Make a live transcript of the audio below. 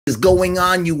Is going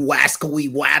on, you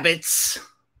wascally wabbits?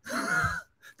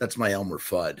 That's my Elmer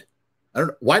Fudd. I don't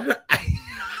know why did I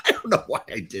don't know why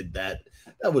I did that.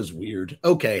 That was weird.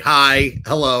 Okay, hi,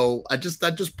 hello.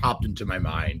 That just popped into my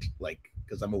mind, like,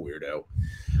 because I'm a weirdo.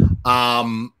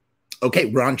 Okay,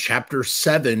 we're on chapter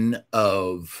 7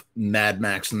 of Mad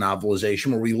Max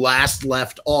Novelization, where we last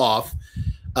left off.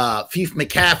 Fief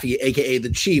McAfee, aka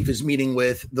the Chief, is meeting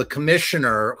with the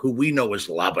Commissioner, who we know as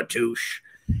Labatouche.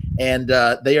 And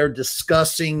they are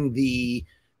discussing the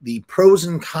pros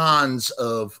and cons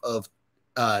of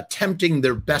tempting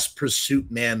their best pursuit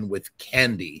man with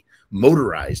candy,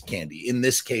 motorized candy. In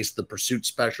this case, the Pursuit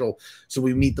Special. So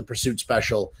we meet the Pursuit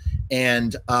Special,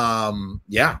 and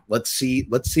yeah, let's see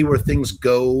where things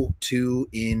go to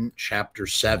in chapter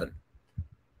 7.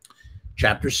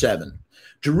 Chapter 7.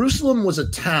 Jerusalem was a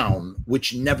town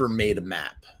which never made a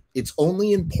map. Its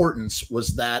only importance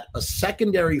was that a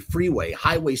secondary freeway,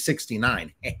 Highway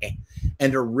 69,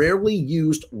 and a rarely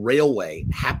used railway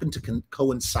happened to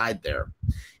coincide there.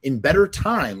 In better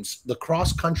times, the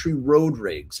cross-country road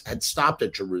rigs had stopped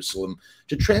at Jerusalem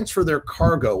to transfer their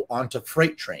cargo onto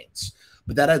freight trains,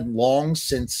 but that had long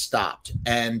since stopped,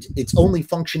 and its only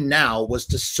function now was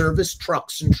to service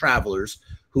trucks and travelers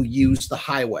who used the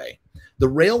highway. The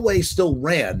railway still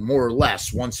ran more or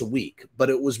less once a week,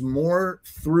 but it was more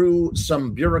through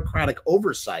some bureaucratic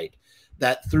oversight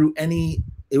that the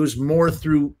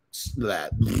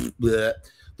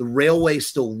railway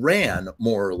still ran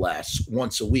more or less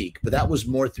once a week, but that was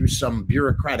more through some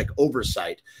bureaucratic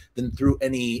oversight than through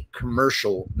any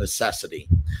commercial necessity.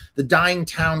 The dying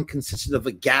town consisted of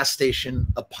a gas station,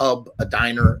 a pub, a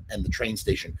diner, and the train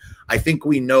station. I think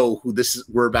we know who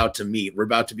we're about to meet. We're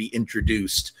about to be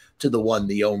introduced to the one,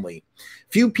 the only.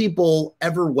 Few people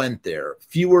ever went there.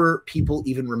 Fewer people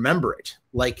even remember it.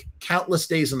 Like countless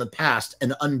days in the past,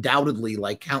 and undoubtedly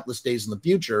like countless days in the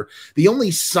future, the only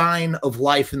sign of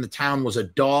life in the town was a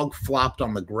dog flopped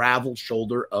on the gravel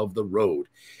shoulder of the road.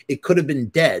 It could have been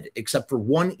dead, except for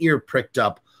one ear pricked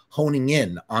up, honing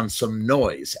in on some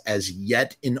noise as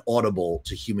yet inaudible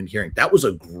to human hearing. That was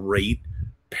a great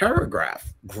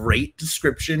paragraph. Great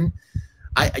description.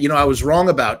 I was wrong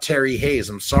about Terry Hayes.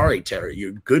 I'm sorry, Terry.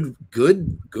 You're good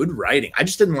writing. I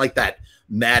just didn't like that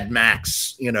Mad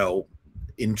Max,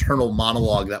 internal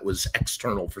monologue that was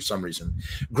external for some reason.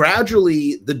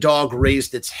 Gradually, the dog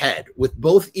raised its head. With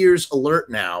both ears alert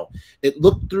now, it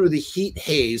looked through the heat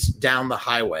haze down the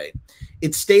highway.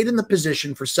 It stayed in the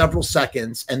position for several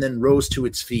seconds and then rose to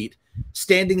its feet,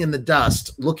 standing in the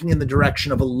dust, looking in the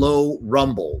direction of a low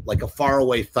rumble, like a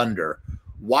faraway thunder.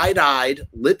 Wide-eyed,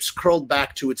 lips curled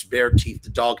back to its bare teeth, the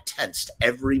dog tensed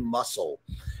every muscle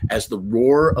as the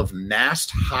roar of massed,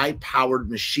 high-powered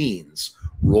machines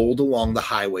rolled along the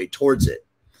highway towards it.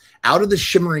 Out of the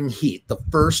shimmering heat, the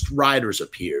first riders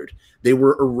appeared. They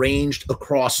were arranged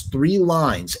across 3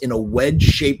 lines in a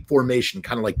wedge-shaped formation,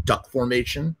 kind of like duck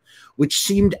formation, which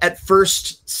seemed at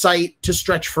first sight to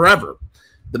stretch forever.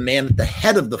 The man at the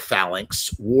head of the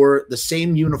phalanx wore the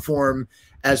same uniform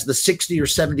as the 60 or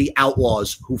 70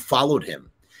 outlaws who followed him.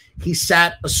 He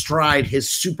sat astride his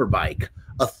superbike,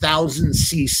 1,000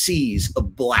 cc's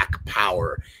of black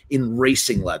power in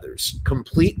racing leathers,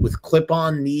 complete with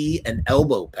clip-on knee and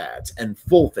elbow pads and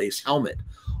full-face helmet,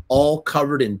 all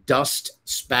covered in dust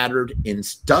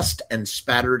and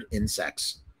spattered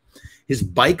insects. His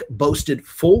bike boasted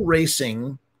full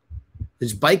racing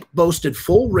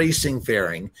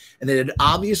fairing, and it had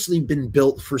obviously been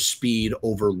built for speed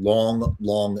over long,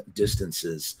 long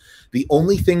distances. The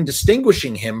only thing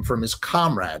distinguishing him from his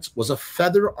comrades was a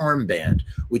feather armband,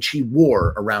 which he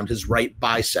wore around his right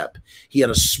bicep. He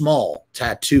had a small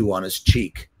tattoo on his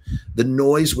cheek. The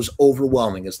noise was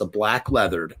overwhelming as the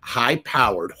black-leathered,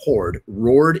 high-powered horde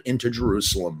roared into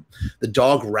Jerusalem. The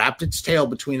dog wrapped its tail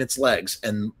between its legs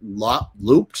and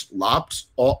loped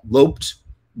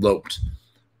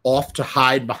off to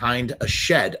hide behind a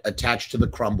shed attached to the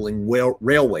crumbling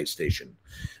railway station.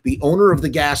 The owner of the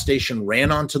gas station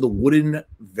ran onto the wooden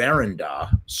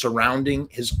veranda surrounding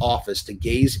his office to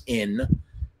gaze in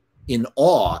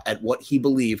awe at what he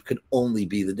believed could only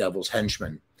be the devil's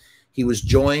henchman. He was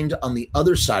joined on the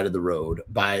other side of the road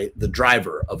by the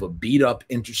driver of a beat-up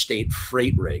interstate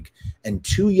freight rig and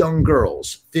 2 young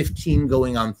girls, 15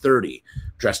 going on 30,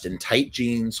 dressed in tight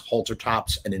jeans, halter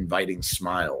tops, and inviting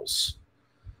smiles.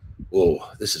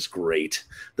 Oh, this is great.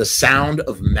 The sound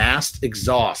of massed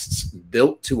exhausts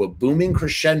built to a booming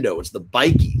crescendo as the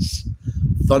bikies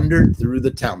thundered through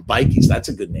the town. Bikies, that's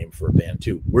a good name for a band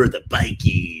too. We're the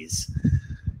bikies.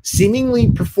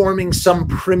 Seemingly performing some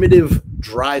primitive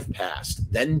drive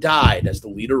past, then died as the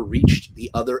leader reached the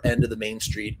other end of the main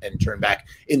street and turned back.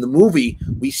 In the movie,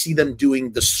 we see them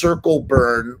doing the circle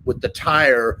burn with the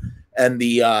tire and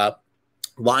the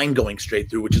line going straight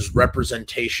through, which is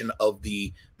representation of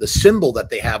the symbol that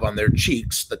they have on their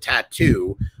cheeks, the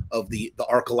tattoo of the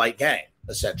Arcolite gang,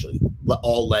 essentially,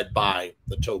 all led by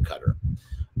the Toecutter.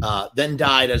 Then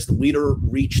died as the leader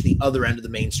reached the other end of the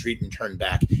main street and turned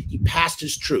back. He passed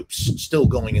his troops, still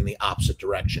going in the opposite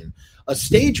direction. A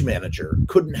stage manager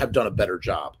couldn't have done a better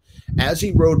job. As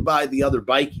he rode by the other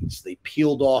bikies, they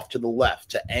peeled off to the left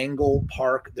to angle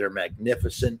park their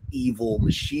magnificent evil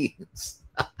machines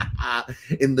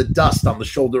in the dust on the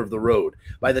shoulder of the road.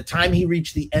 By the time he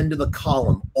reached the end of the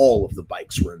column, all of the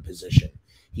bikes were in position.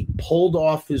 He pulled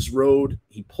off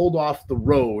the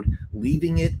road,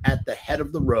 leaving it at the head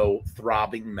of the row,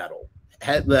 throbbing metal.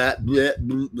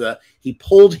 He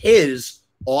pulled his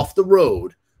off the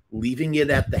road, leaving it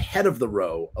at the head of the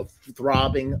row of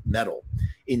throbbing metal.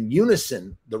 In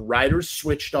unison, the riders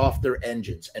switched off their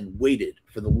engines and waited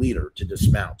for the leader to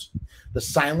dismount. The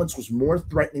silence was more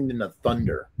threatening than the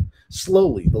thunder.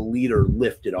 Slowly, the leader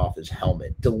lifted off his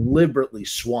helmet, deliberately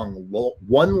swung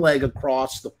one leg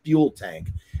across the fuel tank,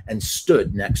 and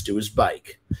stood next to his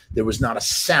bike. There was not a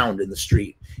sound in the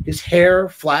street. His hair,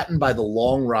 flattened by the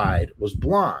long ride, was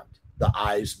blonde, the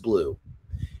eyes blue.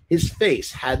 His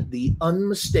face had the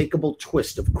unmistakable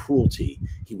twist of cruelty.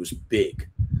 He was big.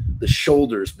 The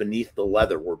shoulders beneath the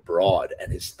leather were broad,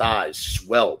 and his thighs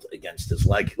swelled against his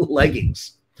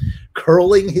leggings.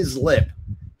 Curling his lip,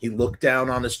 he looked down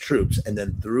on his troops and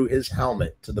then threw his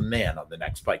helmet to the man on the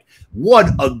next bike. What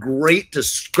a great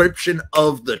description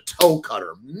of the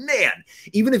Toecutter. Man,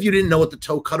 even if you didn't know what the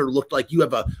Toecutter looked like, you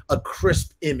have a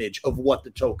crisp image of what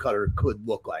the Toecutter could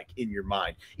look like in your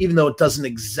mind, even though it doesn't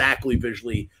exactly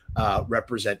visually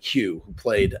represent Hugh, who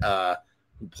played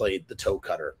the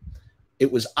Toecutter.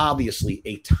 It was obviously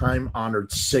a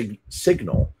time-honored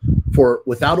signal for,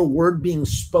 without a word being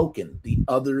spoken, the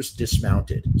others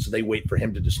dismounted. So they wait for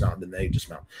him to dismount, and then they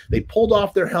dismount. They pulled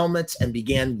off their helmets and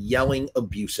began yelling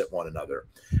abuse at one another.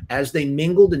 As they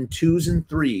mingled in twos and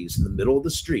threes in the middle of the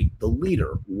street, the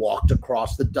leader walked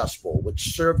across the Dust Bowl,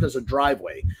 which served as a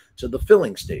driveway to the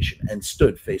filling station, and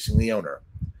stood facing the owner.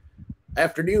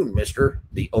 "Afternoon, mister,"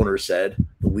 the owner said.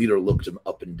 The leader looked him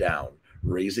up and down.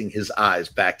 Raising his eyes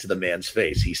back to the man's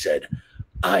face, he said,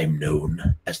 "I'm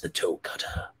known as the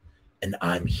Toecutter, and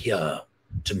I'm here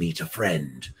to meet a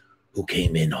friend who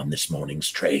came in on this morning's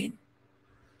train."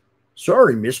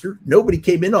 "Sorry, mister, nobody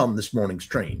came in on this morning's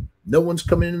train. No one's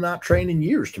come in on that train in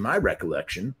years, to my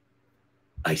recollection."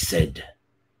 "I said,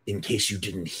 in case you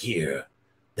didn't hear,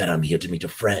 that I'm here to meet a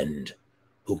friend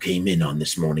who came in on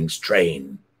this morning's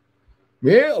train."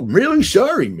 "Yeah, I'm really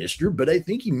sorry, mister, but I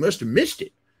think you must have missed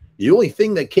it. The only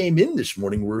thing that came in this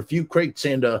morning were a few crates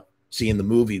and, see, in the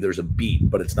movie, there's a beat,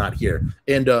 but it's not here,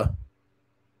 and a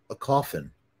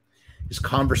coffin." His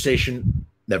conversation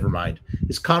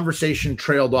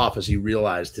trailed off as he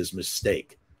realized his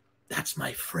mistake. "That's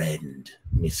my friend,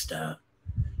 mister."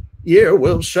 "Yeah,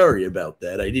 well, sorry about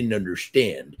that. I didn't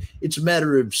understand. It's a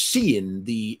matter of seeing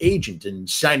the agent and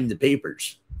signing the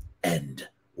papers." "And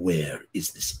where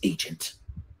is this agent?"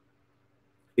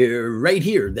 "Right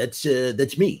here. That's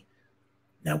me."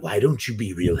 "Now, why don't you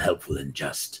be real helpful and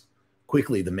just..."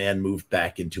 Quickly, the man moved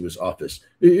back into his office.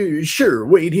 "Sure,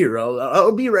 wait here.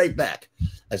 I'll be right back."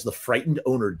 As the frightened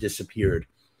owner disappeared,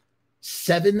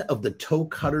 7 of the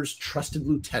Toecutter's trusted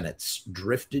lieutenants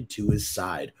drifted to his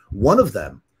side. One of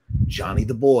them, Johnny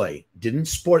the boy, didn't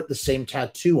sport the same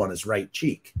tattoo on his right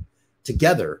cheek.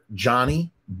 Together,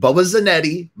 Johnny, Bubba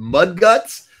Zanetti,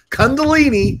 Mudguts,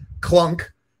 Kundalini,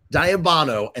 Clunk,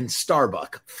 Diabano, and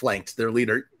Starbuck flanked their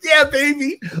leader. Yeah,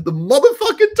 baby, the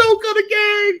motherfucking Toecutter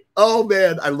gang. Oh,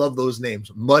 man, I love those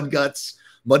names. Mudguts.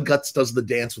 Mudguts does the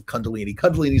dance with Kundalini.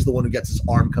 Kundalini's the one who gets his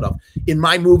arm cut off. In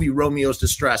my movie, Romeo's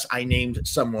Distress, I named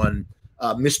someone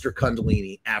Mr.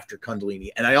 Kundalini after Kundalini.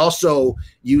 And I also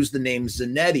used the name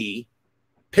Zanetti,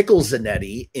 Pickle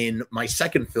Zanetti, in my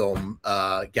second film,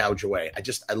 Gouge Away.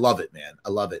 I love it, man. I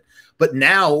love it. But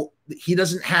now Johnny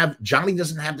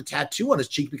doesn't have the tattoo on his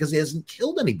cheek because he hasn't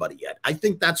killed anybody yet. I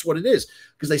think that's what it is.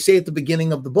 Because they say at the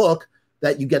beginning of the book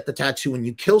that you get the tattoo when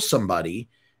you kill somebody.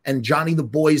 And Johnny the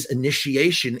boy's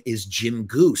initiation is Jim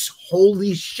Goose.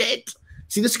 Holy shit.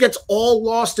 See, this gets all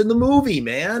lost in the movie,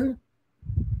 man.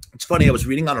 It's funny. I was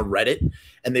reading on a Reddit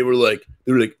and they were like,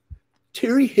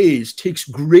 Terry Hayes takes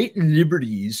great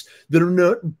liberties that are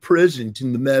not present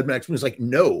in the Mad Max movie. It's like,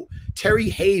 no, Terry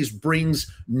Hayes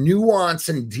brings nuance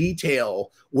and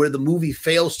detail where the movie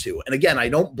fails to. And again, I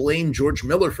don't blame George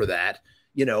Miller for that.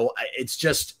 You know, it's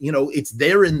just, you know, it's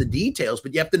there in the details,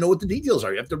 but you have to know what the details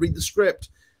are. You have to read the script.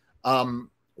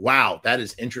 Wow, that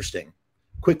is interesting.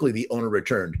 Quickly, the owner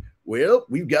returned. Well,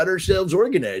 we've got ourselves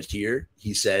organized here,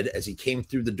 he said as he came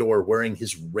through the door wearing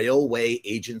his railway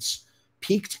agent's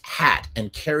peaked hat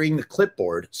and carrying the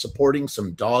clipboard supporting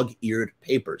some dog-eared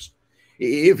papers.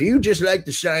 If you just like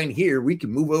to sign here, we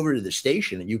can move over to the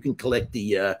station and you can collect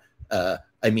the,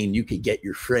 you could get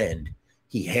your friend.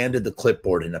 He handed the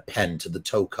clipboard and a pen to the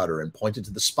Toecutter and pointed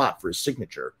to the spot for his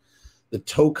signature. The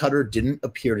Toecutter didn't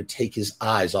appear to take his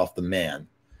eyes off the man.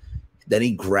 Then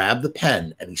he grabbed the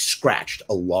pen and he scratched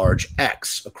a large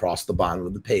X across the bottom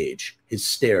of the page. His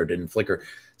stare didn't flicker.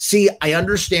 See, I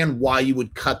understand why you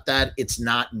would cut that. It's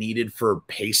not needed for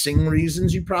pacing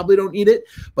reasons. You probably don't need it.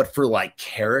 But for like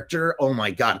character, oh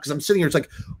my God. Because I'm sitting here, it's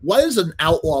like, why does an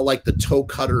outlaw like the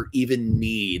Toecutter even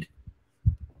need?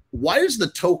 Why does the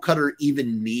Toecutter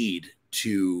even need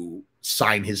to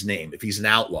sign his name if he's an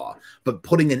outlaw? But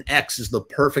putting an X is the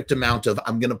perfect amount of,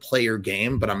 I'm going to play your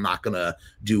game, but I'm not going to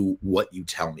do what you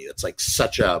tell me. That's like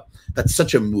that's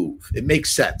such a move. It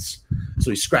makes sense. So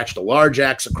he scratched a large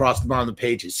X across the bottom of the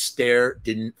page. His stare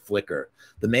didn't flicker.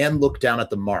 The man looked down at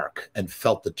the mark and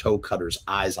felt the Toecutter's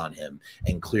eyes on him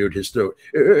and cleared his throat.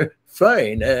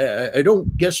 Fine. I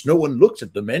don't guess no one looks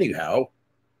at them anyhow.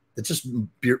 It's just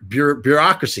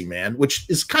bureaucracy, man, which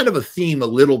is kind of a theme a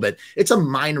little bit. It's a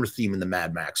minor theme in the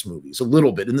Mad Max movies, a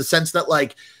little bit, in the sense that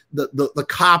like the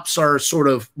cops are sort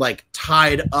of like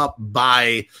tied up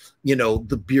by, you know,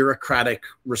 the bureaucratic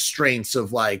restraints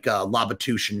of like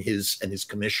Labatouche and his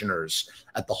commissioners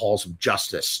at the halls of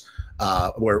justice,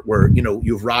 where you know,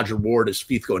 you have Roger Ward as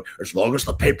Feith going, as long as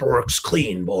the paperwork's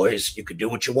clean, boys, you can do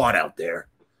what you want out there.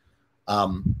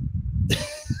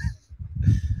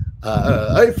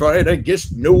 I find I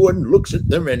guess no one looks at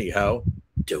them anyhow.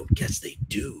 Don't guess they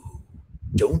do.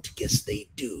 Don't guess they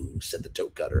do, said the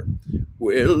Toecutter.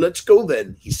 Well, let's go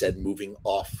then, he said, moving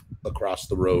off across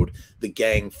the road, the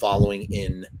gang following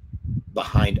in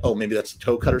behind. Oh, maybe that's the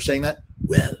Toecutter saying that?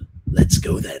 Well, let's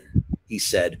go then, he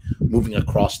said, moving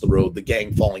across the road, the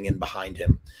gang falling in behind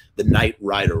him. The night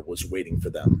rider was waiting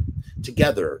for them.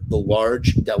 Together, the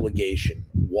large delegation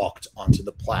walked onto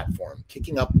the platform,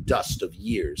 kicking up dust of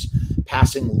years,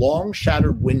 passing long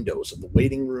shattered windows of the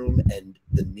waiting room and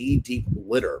the knee-deep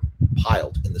litter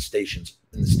piled in the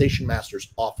station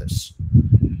master's office.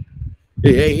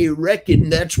 Hey, reckon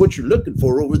that's what you're looking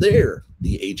for over there,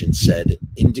 the agent said,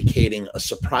 indicating a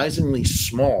surprisingly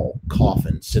small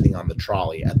coffin sitting on the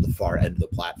trolley at the far end of the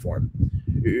platform.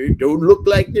 It don't look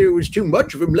like there was too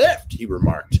much of him left, he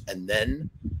remarked, and then,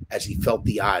 as he felt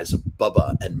the eyes of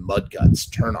Bubba and Mudguts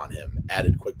turn on him,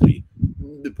 added quickly,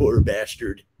 the poor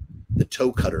bastard. The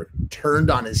Toecutter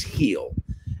turned on his heel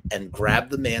and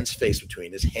grabbed the man's face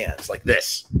between his hands like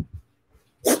this,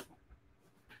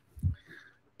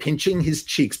 pinching his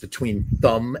cheeks between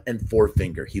thumb and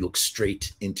forefinger. He looked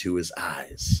straight into his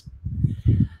eyes.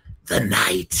 The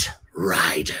Night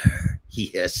Rider, he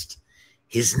hissed.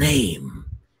 His name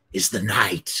is the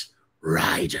Night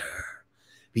Rider.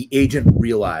 The agent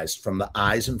realized from the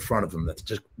eyes in front of him that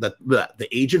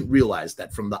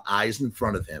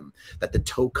the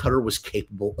Toecutter was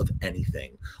capable of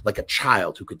anything. Like a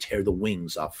child who could tear the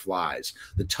wings off flies,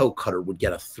 the Toecutter would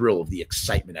get a thrill of the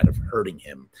excitement out of hurting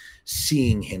him,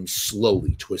 seeing him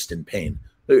slowly twist in pain.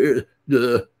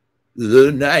 The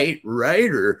Night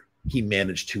Rider, he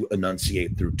managed to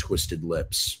enunciate through twisted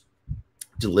lips.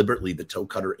 Deliberately, the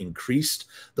Toecutter increased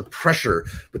the pressure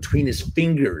between his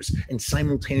fingers and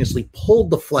simultaneously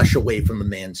pulled the flesh away from the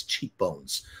man's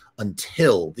cheekbones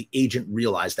until the agent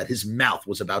realized that his mouth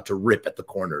was about to rip at the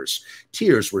corners.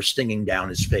 Tears were stinging down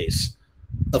his face.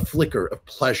 A flicker of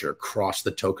pleasure crossed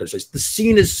the Toecutter's face. The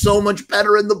scene is so much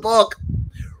better in the book.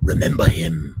 Remember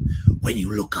him when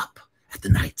you look up at the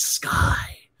night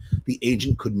sky. The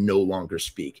agent could no longer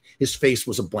speak. His face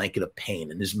was a blanket of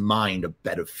pain and his mind a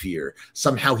bed of fear.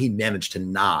 Somehow he managed to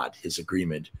nod his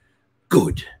agreement.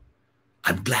 Good.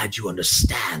 I'm glad you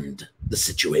understand the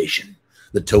situation,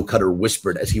 the Toecutter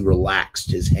whispered as he relaxed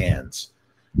his hands.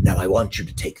 Now I want you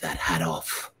to take that hat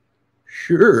off.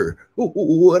 Sure,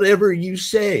 whatever you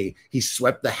say. He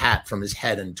swept the hat from his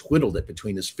head and twiddled it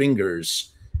between his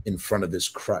fingers in front of his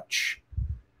crutch.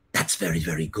 That's very,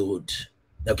 very good.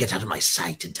 Now get out of my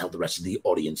sight and tell the rest of the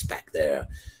audience back there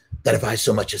that if I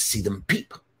so much as see them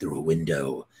peep through a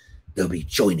window, they'll be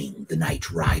joining the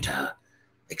Night Rider,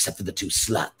 except for the two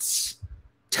sluts.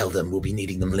 Tell them we'll be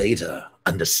needing them later.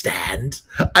 Understand?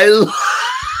 I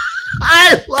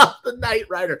love the Night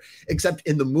Rider, except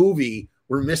in the movie,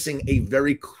 we're missing a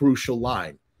very crucial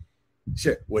line.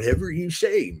 Sure, whatever you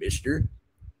say, mister.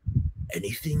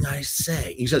 anything I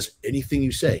say. He says, anything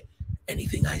you say.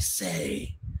 Anything I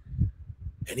say.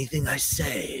 Anything I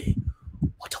say.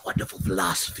 What a wonderful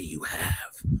philosophy you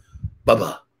have.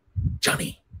 Bubba,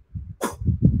 Johnny.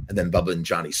 And then Bubba and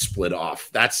Johnny split off.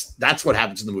 That's what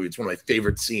happens in the movie. It's one of my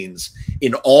favorite scenes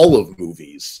in all of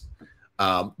movies.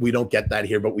 We don't get that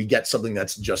here, but we get something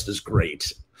that's just as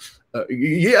great.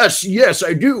 Yes,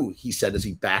 I do, he said as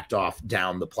he backed off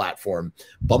down the platform,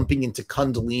 bumping into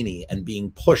Kundalini and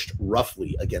being pushed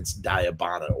roughly against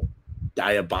Diabondo.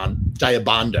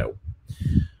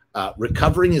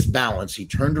 Recovering his balance, he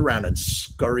turned around and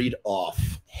scurried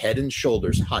off, head and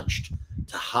shoulders hunched,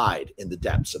 to hide in the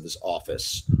depths of his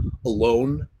office.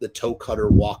 Alone, the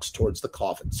Toecutter walks towards the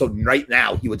coffin. So right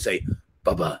now, he would say,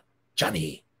 Bubba,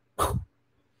 Johnny.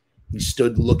 He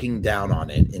stood looking down on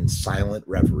it in silent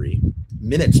reverie.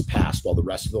 Minutes passed while the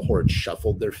rest of the horde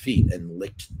shuffled their feet and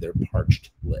licked their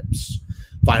parched lips.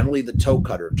 Finally, the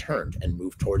Toecutter turned and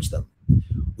moved towards them.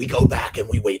 We go back and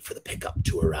we wait for the pickup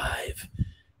to arrive.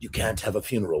 You can't have a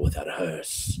funeral without a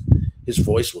hearse. His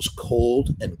voice was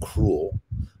cold and cruel.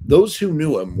 Those who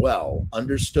knew him well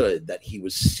understood that he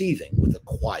was seething with a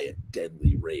quiet,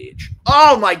 deadly rage.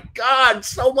 Oh my God,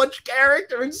 so much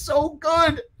character and so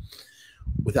good.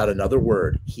 Without another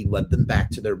word, he led them back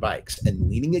to their bikes and,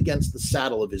 leaning against the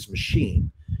saddle of his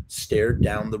machine, stared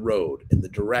down the road in the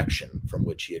direction from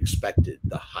which he expected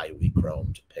the highly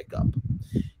chromed pickup.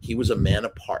 He was a man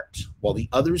apart, while the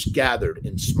others gathered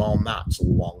in small knots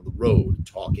along the road,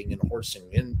 talking and horsing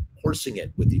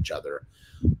it with each other,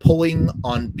 pulling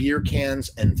on beer cans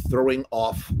and throwing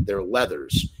off their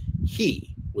leathers.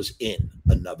 He was in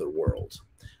another world.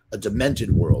 A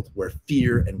demented world where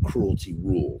fear and cruelty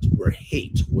ruled, where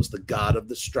hate was the god of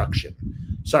destruction.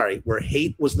 Where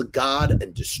hate was the god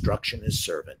and destruction his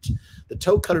servant. The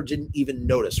Toecutter didn't even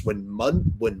notice when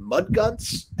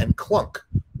Mudguts and Clunk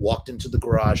walked into the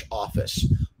garage office.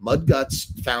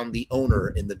 Mudguts found the owner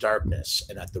in the darkness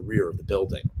and at the rear of the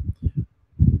building.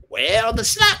 Well, the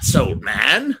slot sold,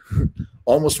 man.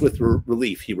 Almost with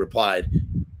relief, he replied,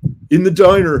 in the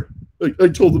diner. I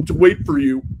told them to wait for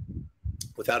you.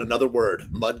 Without another word,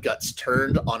 Mudguts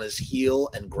turned on his heel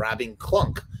and, grabbing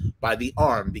Clunk by the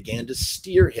arm, began to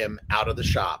steer him out of the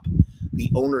shop.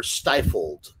 The owner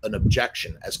stifled an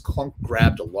objection as Clunk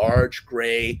grabbed a large,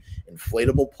 gray,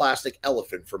 inflatable plastic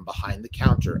elephant from behind the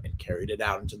counter and carried it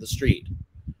out into the street.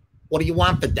 What do you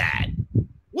want for that?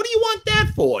 What do you want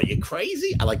that for? You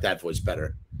crazy? I like that voice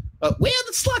better. Where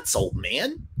the sluts, old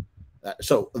man? That's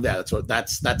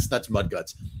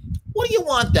Mudguts. What do you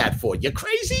want that for? You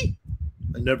crazy?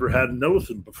 I never had an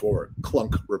elephant before,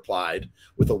 Clunk replied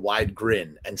with a wide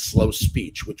grin and slow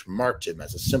speech, which marked him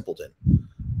as a simpleton.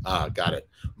 Got it.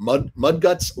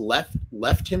 Mudguts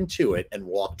left him to it and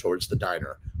walked towards the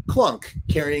diner. Clunk,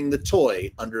 carrying the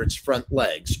toy under its front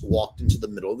legs, walked into the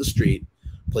middle of the street,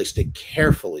 placed it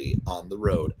carefully on the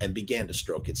road, and began to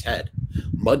stroke its head.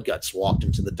 Mudguts walked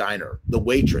into the diner. The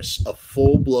waitress, a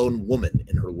full-blown woman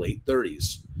in her late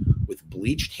 30s, with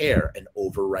bleached hair and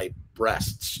overripe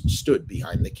breasts, stood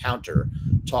behind the counter,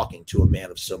 talking to a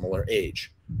man of similar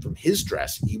age. From his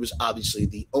dress, he was obviously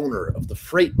the owner of the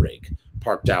freight rig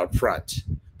parked out front.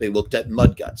 They looked at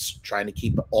Mudguts, trying to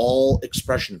keep all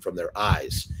expression from their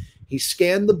eyes. He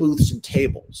scanned the booths and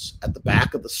tables. At the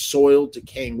back of the soiled,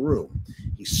 decaying room,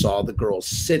 he saw the girls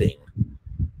sitting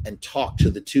and talked to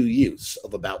the two youths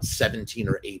of about 17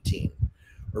 or 18.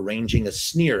 Arranging a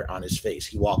sneer on his face,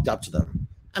 he walked up to them.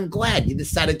 I'm glad you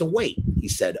decided to wait, he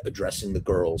said, addressing the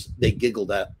girls. They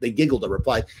giggled and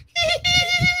replied,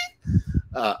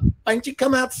 why don't you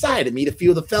come outside and meet a few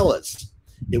of the fellas?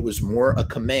 It was more a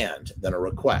command than a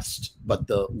request, but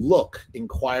they looked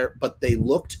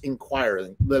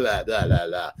inquiring.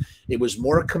 It was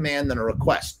more a command than a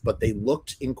request, but they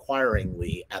looked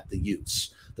inquiringly at the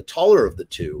youths. The taller of the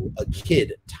two, a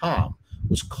kid, Tom,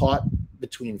 was caught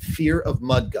between fear of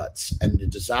Mudguts and the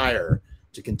desire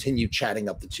to continue chatting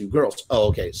up the two girls. Oh,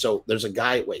 okay. So there's a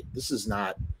guy. Wait, this is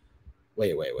not.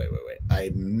 Wait.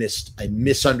 I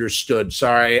misunderstood.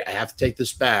 Sorry. I have to take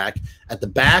this back. At the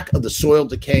back of the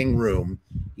soiled, decaying room,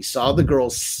 he saw the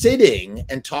girls sitting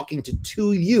and talking to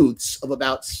two youths of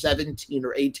about 17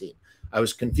 or 18. I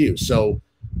was confused. So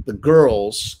the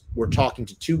girls were talking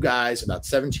to two guys about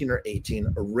 17 or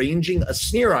 18, arranging a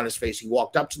sneer on his face. He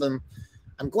walked up to them.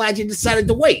 I'm glad you decided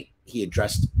to wait. He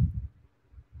addressed.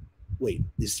 Wait,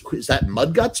 is that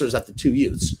Mudguts or is that the two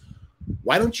youths?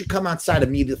 Why don't you come outside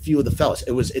and meet a few of the fellas?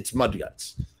 It's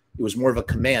Mudguts. It was more of a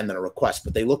command than a request,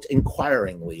 but they looked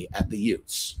inquiringly at the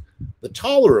youths. The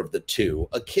taller of the two,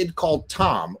 a kid called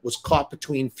Tom, was caught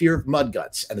between fear of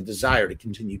Mudguts and a desire to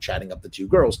continue chatting up the two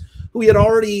girls, who he had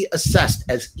already assessed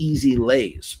as easy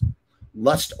lays.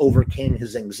 Lust overcame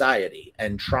his anxiety,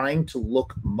 and trying to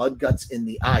look Mudguts in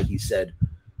the eye, he said,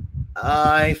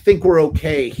 "I think we're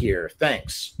okay here,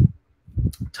 thanks."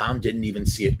 Tom didn't even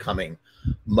see it coming.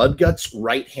 Mudguts'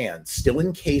 right hand, still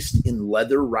encased in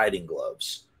leather riding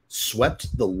gloves,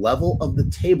 swept the level of the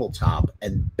tabletop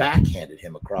and backhanded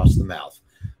him across the mouth,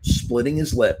 splitting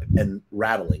his lip and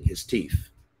rattling his teeth.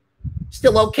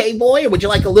 "Still okay, boy, or would you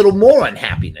like a little more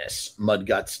unhappiness?"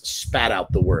 Mudguts spat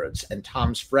out the words, and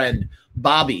Tom's friend,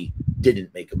 Bobby,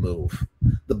 didn't make a move.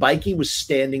 The bikie was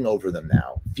standing over them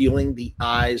now, feeling the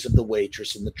eyes of the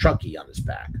waitress and the truckie on his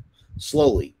back.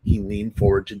 Slowly, he leaned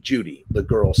forward to Judy, the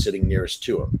girl sitting nearest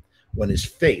to him. When his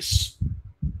face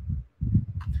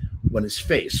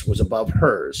was above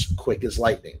hers, quick as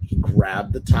lightning, he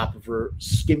grabbed the top of her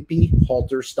skimpy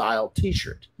halter-style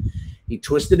t-shirt. He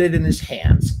twisted it in his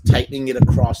hands, tightening it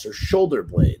across her shoulder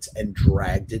blades, and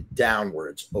dragged it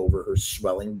downwards over her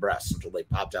swelling breasts until they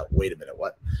popped out. Wait a minute,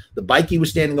 what? The bikie was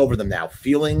standing over them now,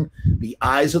 feeling the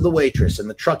eyes of the waitress and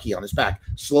the truckie on his back.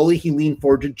 Slowly, he leaned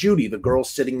forward to Judy, the girl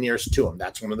sitting nearest to him.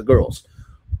 That's one of the girls.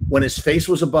 When his face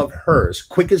was above hers,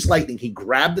 quick as lightning, he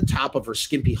grabbed the top of her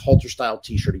skimpy halter-style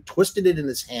t-shirt. He twisted it in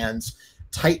his hands,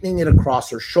 tightening it across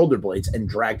her shoulder blades, and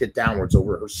dragged it downwards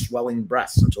over her swelling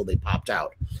breasts until they popped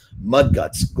out.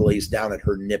 Mudguts glazed down at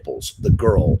her nipples. The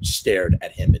girl stared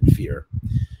at him in fear.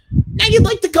 "Now you'd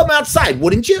like to come outside,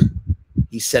 wouldn't you?"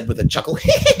 he said with a chuckle,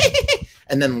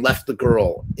 and then left the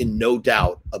girl in no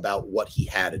doubt about what he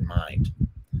had in mind.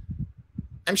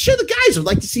 "I'm sure the guys would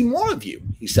like to see more of you,"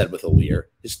 he said with a leer.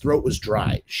 His throat was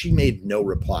dry. She made no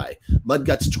reply.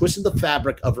 Mudguts twisted the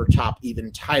fabric of her top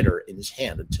even tighter in his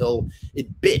hand until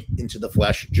it bit into the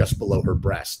flesh just below her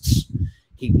breasts.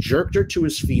 He jerked her to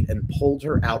his feet and pulled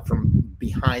her out from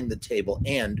behind the table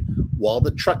and, while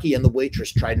the truckie and the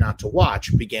waitress tried not to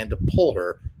watch, began to pull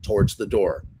her towards the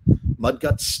door.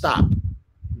 Mudguts stopped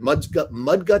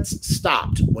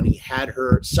when he had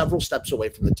her several steps away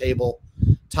from the table,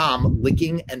 Tom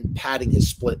licking and patting his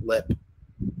split lip,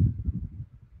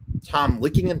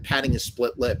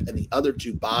 and the other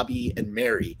two, Bobby and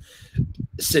Mary,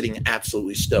 sitting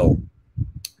absolutely still.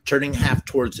 Turning half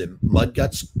towards him,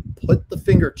 Mudguts put the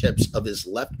fingertips of his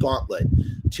left gauntlet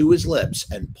to his lips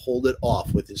and pulled it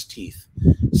off with his teeth.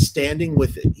 Standing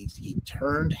with it, he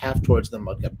turned half towards them.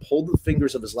 Mudguts pulled the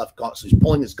fingers of his left gauntlet, so he's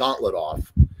pulling his gauntlet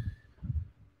off.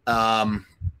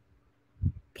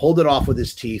 Pulled it off with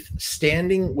his teeth,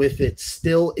 standing with it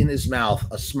still in his mouth,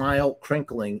 a smile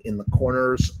crinkling in the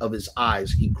corners of his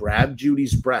eyes. He grabbed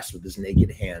Judy's breast with his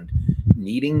naked hand,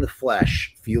 kneading the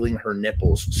flesh, feeling her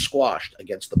nipples squashed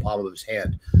against the palm of his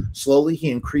hand. Slowly,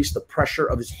 he increased the pressure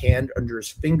of his hand under his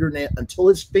fingernail until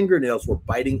his fingernails were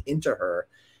biting into her,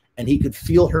 and he could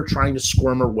feel her trying to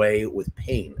squirm away with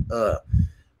pain.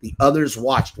 The others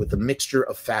watched with a mixture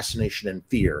of fascination and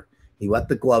fear. He let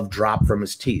the glove drop from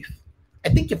his teeth. "I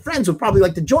think your friends would probably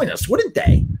like to join us, wouldn't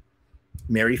they?"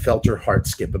 Mary felt her heart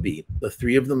skip a beat. The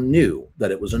three of them knew that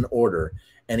it was an order.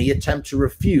 Any attempt to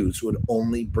refuse would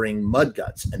only bring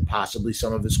Mudguts and possibly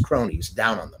some of his cronies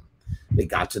down on them. They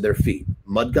got to their feet.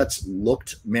 Mudguts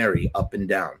looked Mary up and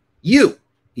down. "You,"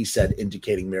 he said,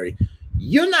 indicating Mary.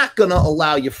 "You're not going to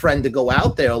allow your friend to go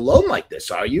out there alone like this,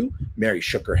 are you?" Mary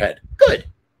shook her head. "Good.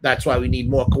 That's why we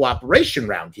need more cooperation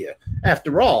around here.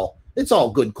 After all, it's all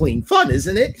good, clean fun,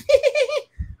 isn't it?"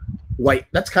 White,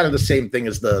 that's kind of the same thing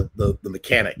as the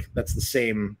mechanic. That's the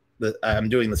same. I'm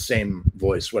doing the same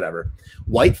voice, whatever.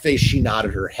 Whiteface, she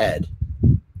nodded her head.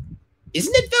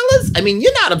 "Isn't it, fellas? I mean,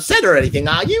 you're not upset or anything,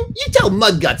 are you? You tell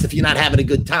Mudguts if you're not having a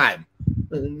good time."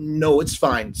 "No, it's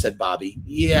fine," said Bobby.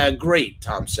 "Yeah, great,"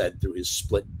 Tom said through his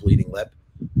split, bleeding lip.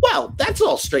 "Well, that's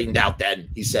all straightened out then,"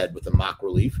 he said with a mock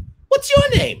relief. "What's your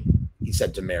name?" he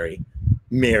said to Mary.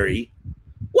 "Mary."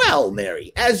 "Well,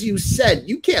 Mary, as you said,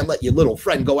 you can't let your little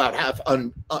friend go out half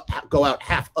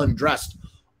undressed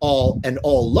all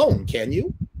alone, can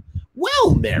you?"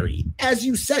 "Well, Mary, as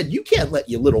you said, you can't let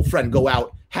your little friend go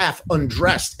out half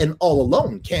undressed and all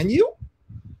alone, can you?"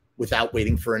 Without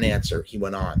waiting for an answer, he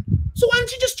went on. "So why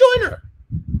don't you just join her?"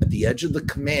 At the edge of the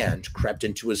command crept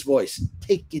into his voice.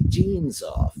 "Take your jeans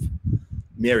off."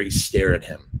 Mary stared at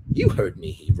him. "You heard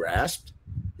me," he rasped.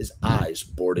 His eyes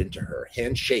bored into her.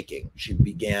 Hands shaking, she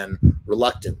began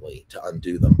reluctantly to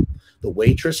undo them. The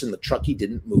waitress and the truckie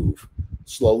didn't move.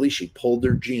 Slowly, she pulled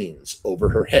their jeans over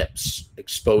her hips,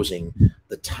 exposing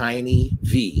the tiny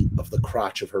V of the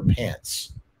crotch of her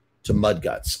pants to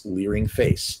Mudguts' leering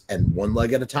face, and one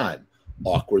leg at a time,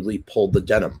 awkwardly pulled the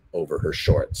denim over her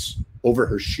shorts. over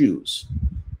her shoes.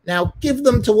 Now give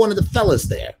them to one of the fellas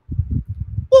there.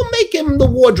 We'll make him the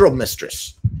wardrobe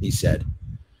mistress, he said.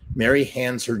 Mary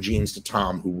hands her jeans to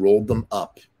Tom, who rolled them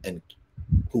up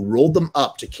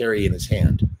to carry in his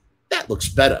hand. That looks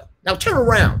better. Now turn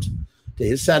around. To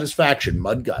his satisfaction,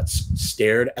 Mudguts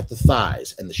stared at the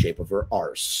thighs and the shape of her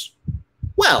arse.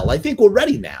 Well, I think we're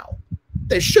ready now.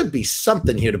 There should be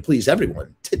something here to please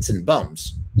everyone, tits and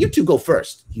bums. You two go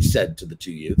first, he said to the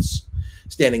two youths.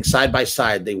 Standing side by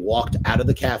side, they walked out of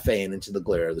the cafe and into the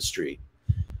glare of the street.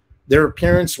 Their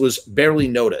appearance was barely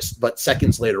noticed, but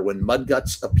seconds later, when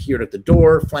Mudguts appeared at the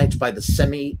door, flanked by the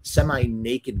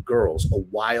semi-naked girls, a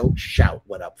wild shout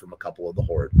went up from a couple of the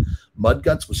horde.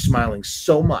 Mudguts was smiling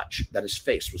so much that his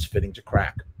face was fitting to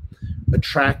crack.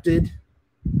 Attracted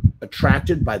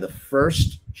by the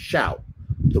first shout,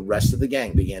 the rest of the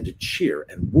gang began to cheer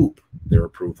and whoop their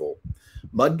approval.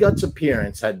 Mudguts'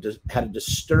 appearance had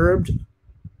disturbed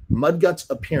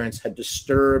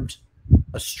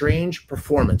a strange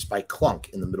performance by Clunk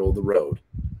in the middle of the road.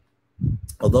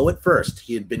 Although at first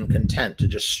he had been content to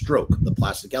just stroke the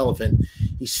plastic elephant,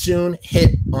 he soon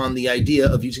hit on the idea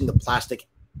of using the plastic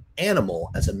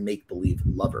animal as a make-believe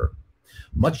lover.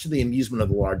 Much to the amusement of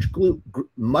the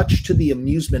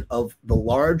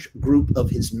large group of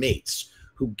his mates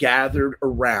who gathered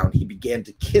around, he began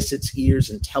to kiss its ears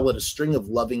and tell it a string of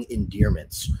loving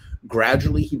endearments.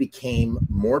 Gradually, he became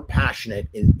more passionate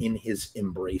in his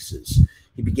embraces.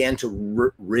 He began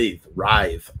to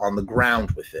writhe on the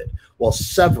ground with it, while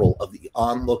several of the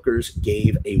onlookers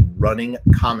gave a running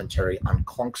commentary on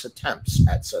Clunk's attempts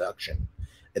at seduction.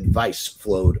 Advice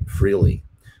flowed freely.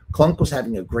 Clunk was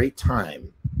having a great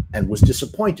time and was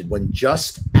disappointed when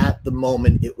just at the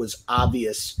moment it was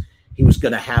obvious he was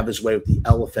going to have his way with the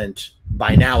elephant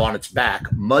by now on its back.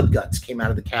 Mudguts came out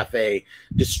of the cafe,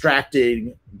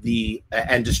 distracted the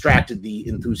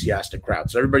enthusiastic crowd.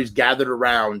 So everybody's gathered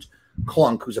around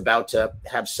Clunk, who's about to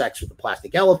have sex with the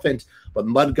plastic elephant, but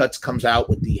Mudguts comes out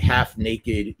with the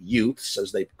half-naked youths,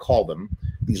 as they call them.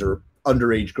 These are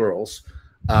underage girls,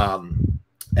 and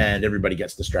everybody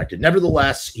gets distracted.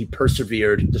 Nevertheless, he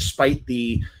persevered despite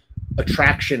the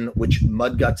attraction which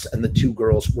Mudguts and the two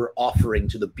girls were offering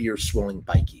to the beer-swilling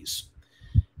bikies.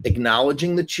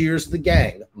 Acknowledging the cheers of the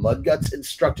gang, Mudguts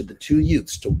instructed the two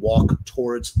youths to walk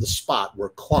towards the spot where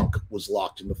Clunk was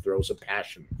locked in the throes of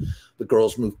passion. The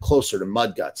girls moved closer to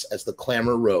Mudguts as the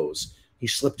clamor rose. He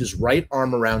slipped his right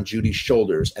arm around Judy's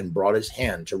shoulders and brought his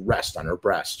hand to rest on her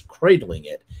breast, cradling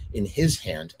it in his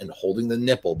hand and holding the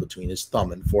nipple between his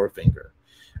thumb and forefinger.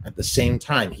 At the same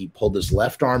time, he pulled his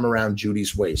left arm around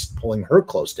Judy's waist, pulling her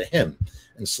close to him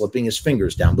and slipping his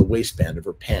fingers down the waistband of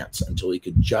her pants until he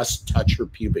could just touch her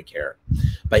pubic hair.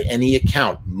 By any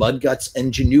account, Mudguts'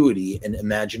 ingenuity and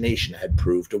imagination had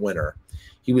proved a winner.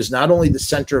 He was not only the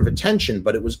center of attention,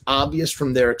 but it was obvious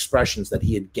from their expressions that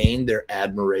he had gained their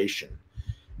admiration.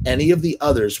 Any of the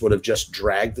others would have just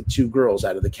dragged the two girls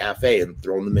out of the cafe and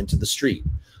thrown them into the street.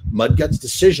 Mudguts'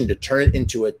 decision to turn it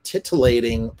into a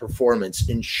titillating performance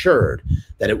ensured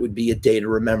that it would be a day to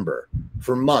remember.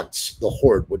 For months, the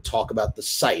horde would talk about the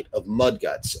sight of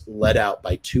Mudguts led out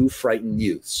by two frightened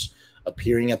youths,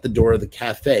 appearing at the door of the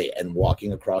cafe and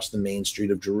walking across the main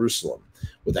street of Jerusalem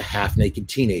with a half-naked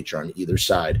teenager on either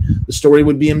side. The story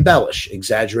would be embellished,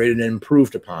 exaggerated, and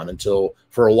improved upon until,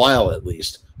 for a while at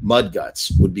least,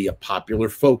 Mudguts would be a popular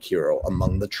folk hero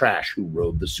among the trash who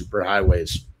rode the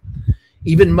superhighways.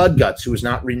 Even Mudguts, who was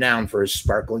not renowned for his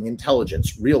sparkling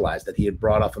intelligence, realized that he had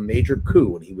brought off a major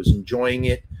coup, and he was enjoying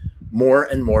it more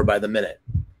and more by the minute.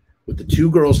 With the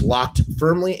two girls locked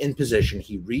firmly in position,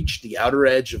 he reached the outer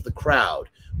edge of the crowd,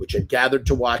 which had gathered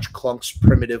to watch Clunk's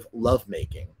primitive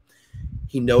lovemaking.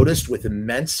 He noticed with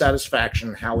immense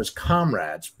satisfaction how his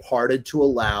comrades parted to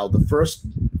allow the first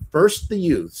the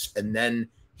youths and then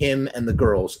him and the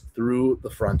girls through the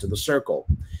front of the circle.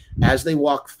 As they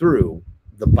walked through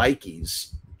the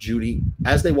bikies, Judy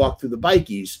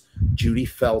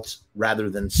felt rather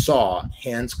than saw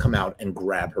hands come out and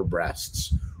grab her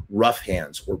breasts. Rough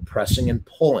hands were pressing and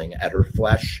pulling at her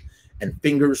flesh, and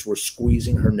fingers were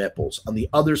squeezing her nipples. On the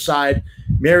other side,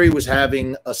 Mary was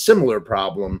having a similar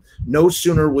problem. No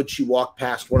sooner would she walk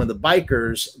past one of the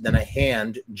bikers than a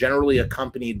hand, generally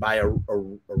accompanied by a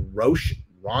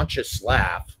raucous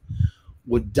laugh,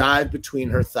 would dive between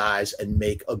her thighs and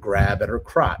make a grab at her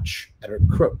crotch.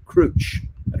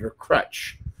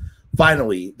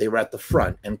 Finally, they were at the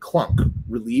front, and Clunk,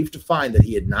 relieved to find that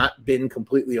he had not been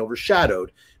completely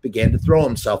overshadowed, began to throw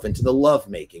himself into the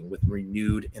lovemaking with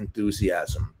renewed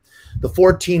enthusiasm. The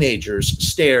four teenagers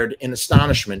stared in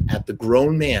astonishment at the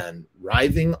grown man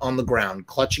writhing on the ground,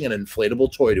 clutching an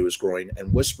inflatable toy to his groin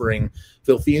and whispering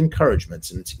filthy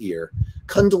encouragements in its ear.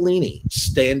 Kundalini,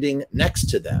 standing next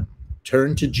to them,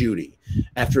 turned to Judy.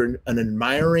 After an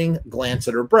admiring glance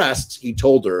at her breasts, he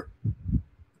told her,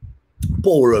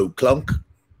 poor old Clunk.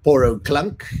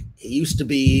 He used to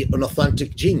be an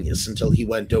authentic genius until he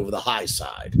went over the high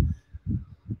side.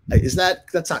 That's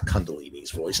not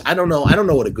Kundalini's voice. I don't know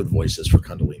what a good voice is for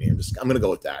Kundalini. I'm going to go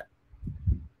with that.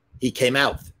 He came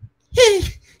out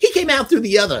through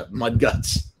the other,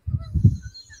 Mudguts.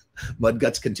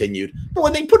 Mudguts continued. But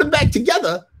when they put him back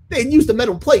together, they had used a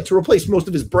metal plate to replace most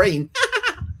of his brain.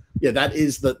 Yeah, that's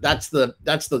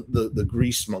the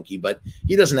grease monkey, but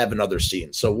he doesn't have another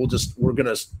scene. So we're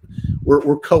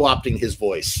co-opting his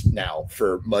voice now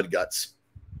for Mudguts.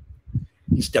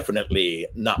 He's definitely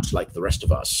not like the rest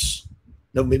of us.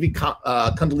 No, maybe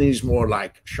Kundalini's more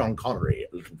like Sean Connery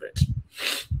a little bit.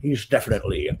 He's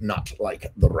definitely not like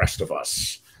the rest of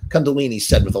us. Kundalini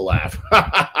said with a laugh.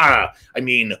 I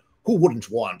mean, who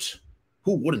wouldn't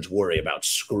worry about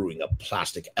screwing a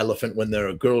plastic elephant when there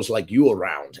are girls like you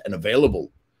around and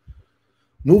available?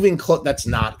 That's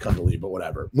not Kundalini, but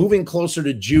whatever. Moving closer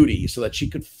to Judy so that she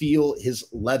could feel his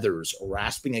leathers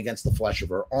rasping against the flesh of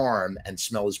her arm and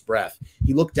smell his breath,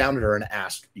 he looked down at her and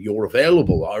asked, "You're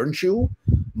available, aren't you?"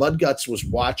 Mudguts was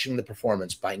watching the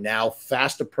performance, by now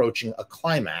fast approaching a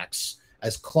climax,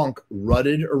 as Clunk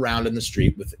rutted around in the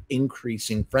street with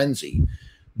increasing frenzy.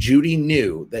 Judy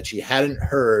knew that she hadn't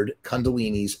heard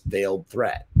Kundalini's veiled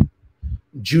threat.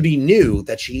 Judy knew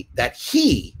that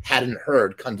he hadn't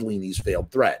heard Kundalini's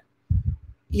veiled threat.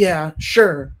 Yeah,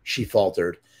 sure, she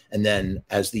faltered. And then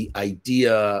as the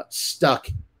idea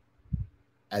struck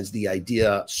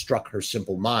her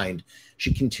simple mind,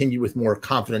 she continued with more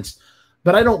confidence.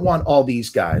 But I don't want all these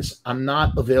guys. I'm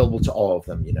not available to all of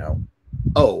them, you know.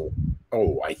 Oh,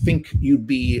 I think you'd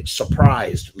be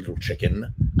surprised, little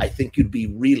chicken. I think you'd be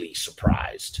really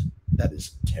surprised. That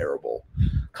is terrible.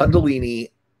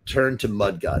 Kundalini turned to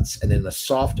Mudguts and in a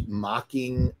soft, mock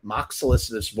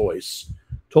solicitous voice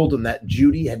told him that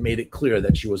Judy had made it clear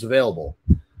that she was available,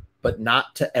 but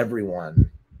not to everyone,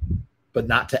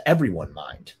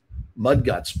 mind.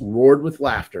 Mudguts roared with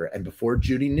laughter, and before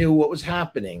Judy knew what was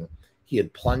happening, he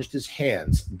had plunged his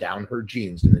hands down her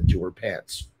jeans and into her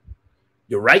pants.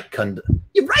 You're right,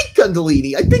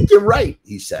 Kundalini. I think you're right,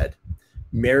 he said.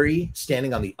 Mary,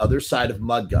 standing on the other side of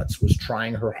Mudguts, was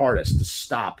trying her hardest to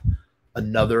stop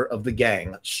another of the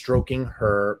gang, stroking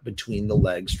her between the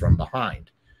legs from behind.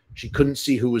 She couldn't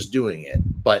see who was doing it,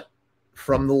 but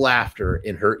from the laughter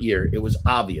in her ear, it was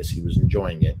obvious he was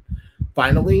enjoying it.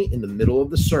 Finally, in the middle of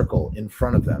the circle in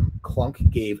front of them, Clunk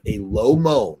gave a low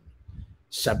moan.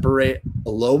 Suck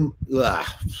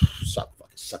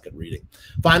at reading.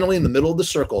 Finally, in the middle of the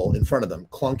circle in front of them,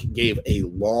 Clunk gave a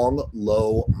long,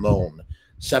 low moan,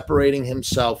 separating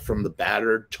himself from the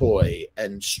battered toy,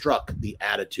 and struck the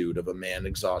attitude of a man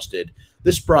exhausted.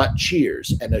 This brought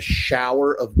cheers and a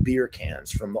shower of beer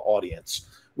cans from the audience,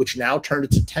 which now turned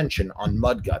its attention on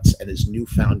Mudguts and his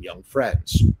newfound young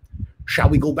friends. Shall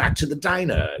we go back to the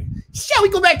diner? Shall we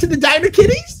go back to the diner,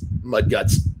 kiddies?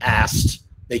 Mudguts asked,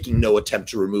 making no attempt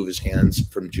to remove his hands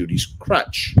from Judy's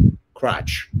crutch,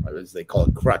 as they call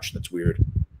it, crutch. That's weird.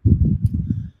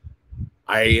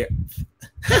 I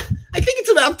think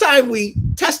it's about time we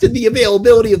tested the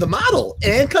availability of the model.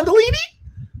 And Kundalini?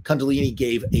 Kundalini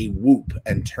gave a whoop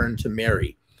and turned to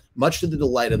Mary, much to the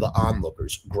delight of the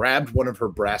onlookers, grabbed one of her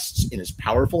breasts in his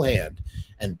powerful hand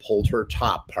and pulled her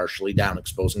top partially down,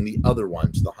 exposing the other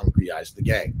one to the hungry eyes of the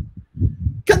gang.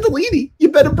 Kundalini, you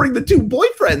better bring the two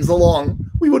boyfriends along.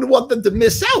 We wouldn't want them to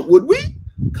miss out, would we?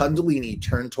 Kundalini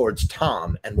turned towards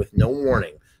Tom and, with no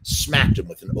warning, smacked him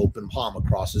with an open palm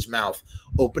across his mouth,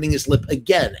 opening his lip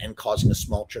again and causing a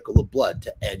small trickle of blood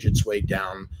to edge its way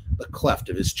down the cleft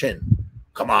of his chin.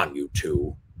 Come on, you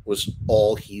two, was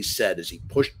all he said as he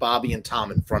pushed Bobby and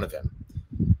Tom in front of him.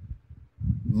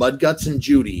 Mudguts and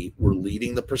Judy were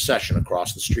leading the procession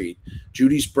across the street.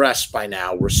 Judy's breasts by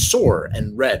now were sore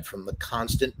and red from the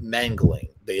constant mangling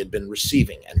they had been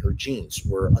receiving, and her jeans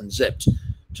were unzipped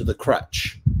to the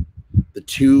crutch. The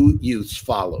two youths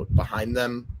followed. Behind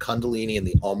them, Kundalini and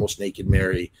the almost naked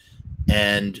Mary,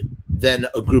 and then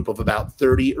a group of about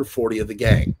 30 or 40 of the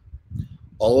gang.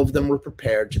 All of them were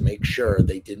prepared to make sure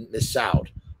they didn't miss out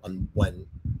when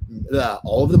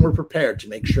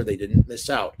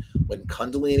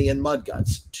Kundalini and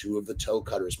Mudguts, two of the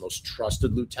Toecutter's most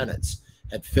trusted lieutenants,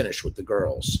 had finished with the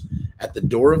girls. At the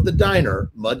door of the diner,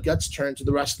 Mudguts turned to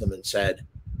the rest of them and said,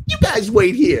 "You guys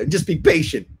wait here. Just be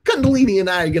patient. Kundalini and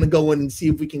I are going to go in and see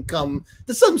if we can come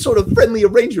to some sort of friendly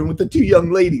arrangement with the two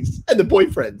young ladies and the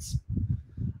boyfriends."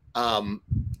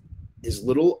 His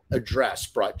little address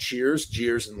brought cheers,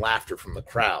 jeers, and laughter from the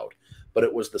crowd, but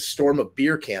it was the storm of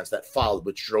beer cans that followed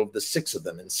which drove the 6 of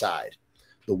them inside.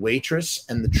 The waitress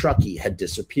and the truckie had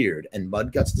disappeared, and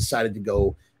Mudguts decided to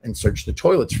go and search the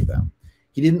toilets for them.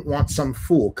 He didn't want some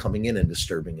fool coming in and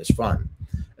disturbing his fun.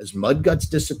 As Mudguts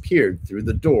disappeared through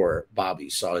the door,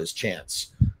 Bobby saw his chance.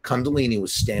 Kundalini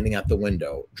was standing at the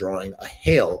window, drawing a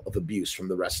hail of abuse from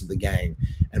the rest of the gang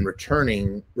and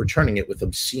returning it with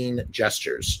obscene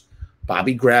gestures.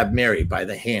 Bobby grabbed Mary by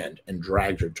the hand and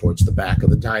dragged her towards the back of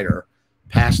the diner,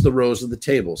 past the rows of the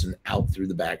tables and out through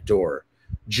the back door.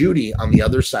 Judy on the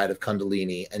other side of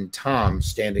Kundalini and Tom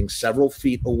standing several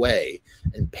feet away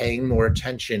and paying more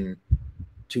attention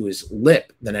to his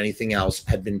lip than anything else,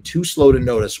 had been too slow to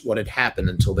notice what had happened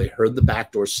until they heard the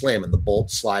back door slam and the bolt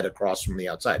slide across from the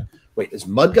outside. Wait, as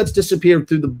Mudguts disappeared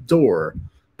through the door,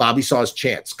 Bobby saw his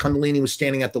chance. Kundalini was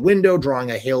standing at the window,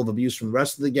 drawing a hail of abuse from the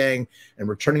rest of the gang and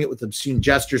returning it with obscene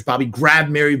gestures. Bobby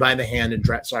grabbed Mary by the hand and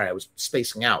sorry, I was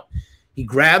spacing out. He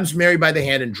grabs Mary by the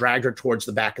hand and dragged her towards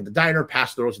the back of the diner,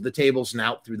 past the rows of the tables, and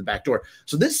out through the back door.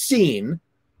 So this scene,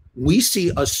 we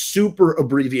see a super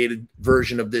abbreviated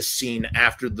version of this scene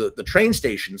after the train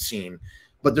station scene,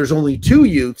 but there's only 2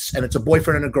 youths, and it's a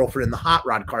boyfriend and a girlfriend in the hot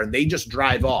rod car, and they just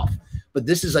drive off. But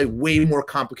this is a way more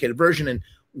complicated version, and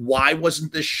why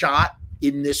wasn't this shot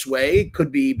in this way?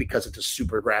 Could be because it's a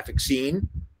super graphic scene,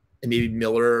 and maybe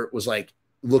Miller was like,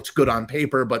 looked good on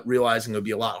paper, but realizing it would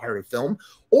be a lot harder to film.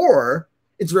 Or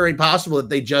it's very possible that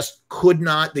they just could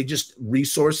not, they just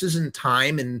resources and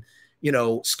time and, you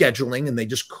know, scheduling, and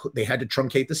they had to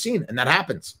truncate the scene. And that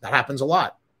happens a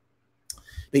lot.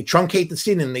 They truncate the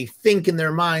scene and they think in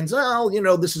their minds, well, you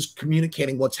know, this is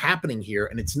communicating what's happening here,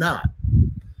 and it's not.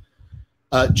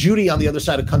 Judy on the other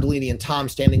side of Kundalini and Tom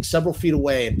standing several feet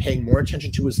away and paying more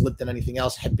attention to his lip than anything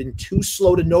else had been too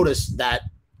slow to notice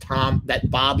that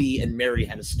Bobby and Mary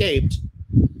had escaped,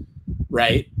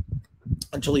 right?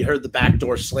 Until he heard the back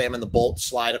door slam and the bolt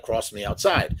slide across from the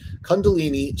outside.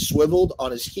 Kundalini swiveled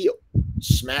on his heel,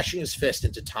 smashing his fist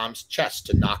into Tom's chest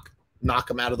to knock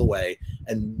him out of the way,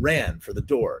 and ran for the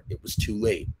door. It was too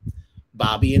late.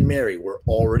 Bobby and Mary were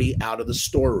already out of the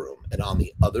storeroom and on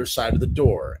the other side of the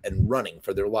door and running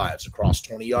for their lives across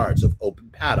 20 yards of open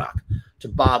paddock to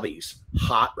Bobby's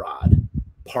hot rod,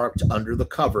 parked under the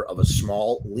cover of a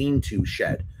small lean-to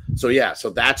shed. So yeah, so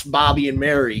that's Bobby and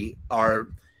Mary are,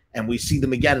 and we see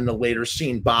them again in a later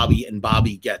scene.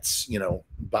 Bobby gets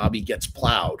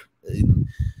plowed,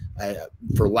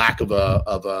 for lack of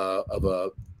a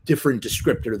different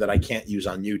descriptor that I can't use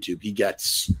on YouTube. He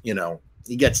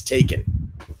gets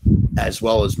taken, as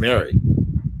well as Mary.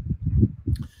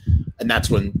 And that's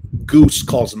when Goose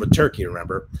calls him a turkey,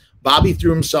 remember? Bobby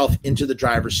threw himself into the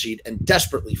driver's seat and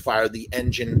desperately fired the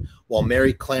engine while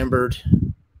Mary clambered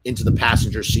into the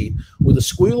passenger seat. With a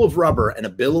squeal of rubber and a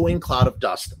billowing cloud of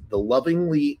dust, the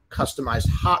lovingly customized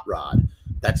hot rod,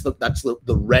 that's the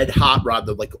red hot rod,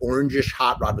 the like orangish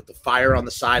hot rod with the fire on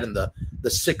the side and the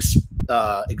 6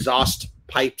 exhaust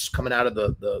pipes coming out of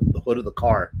the hood of the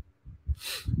car.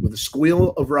 With a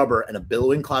squeal of rubber and a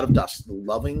billowing cloud of dust, the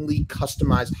lovingly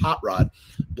customized hot rod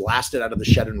blasted out of the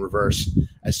shed in reverse.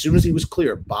 As soon as he was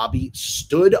clear, Bobby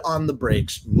stood on the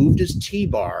brakes, moved his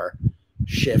T-bar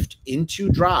shift into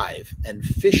drive, and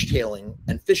fishtailing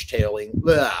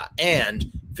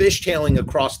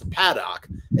across the paddock,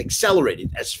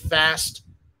 accelerated as fast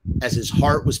as his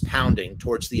heart was pounding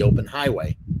towards the open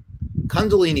highway.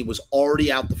 Kundalini was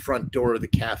already out the front door of the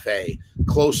cafe,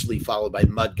 closely followed by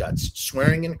Mudguts,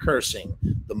 swearing and cursing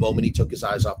the moment he took his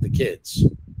eyes off the kids.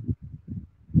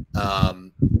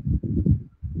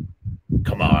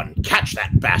 Come on, catch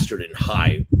that bastard in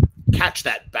high. Catch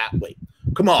that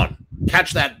come on,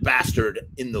 catch that bastard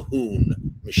in the hoon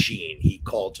machine, he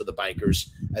called to the bikers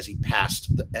as he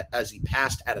passed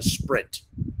at a sprint.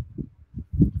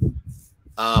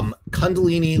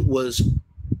 Kundalini was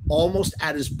almost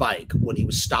at his bike when he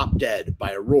was stopped dead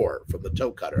by a roar from the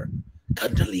Toecutter.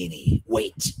 Kundalini,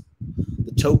 wait.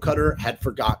 The Toecutter had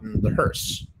forgotten the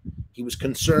hearse. He was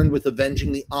concerned with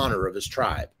avenging the honor of his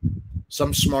tribe.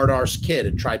 Some smart-arse kid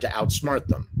had tried to outsmart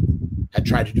them, had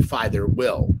tried to defy their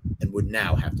will, and would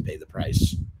now have to pay the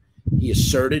price. He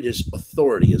asserted his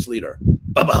authority as leader.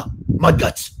 Bubba,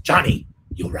 Mudguts, Johnny,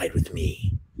 you'll ride with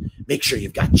me. Make sure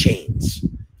you've got chains.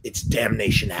 It's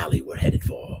Damnation Alley we're headed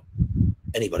for.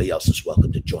 Anybody else is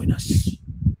welcome to join us.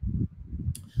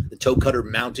 The Toecutter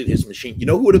mounted his machine. You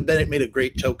know who would have made a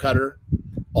great Toecutter?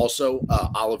 Also,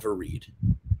 Oliver Reed.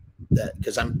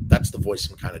 Because that's the voice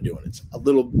I'm kind of doing. It's a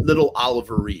little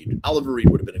Oliver Reed. Oliver Reed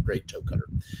would have been a great Toecutter.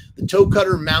 The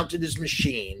Toecutter mounted his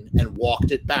machine and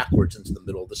walked it backwards into the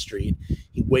middle of the street.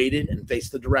 He waited and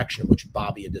faced the direction in which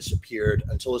Bobby had disappeared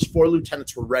until his 4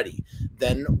 lieutenants were ready.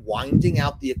 Then, winding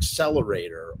out the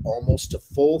accelerator almost to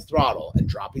full throttle and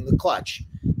dropping the clutch,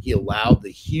 he allowed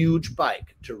the huge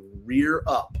bike to rear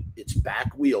up its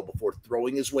back wheel before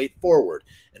throwing his weight forward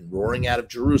and roaring out of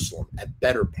Jerusalem at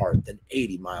better part than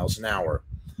 80 miles an hour.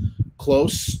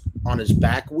 Close on his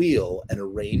back wheel and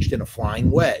arranged in a flying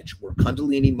wedge were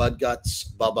Kundalini,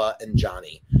 Mudguts, Bubba, and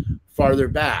Johnny. Farther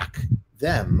back,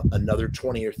 another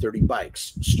 20 or 30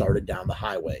 bikes started down the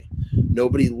highway.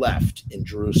 Nobody left in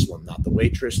Jerusalem, not the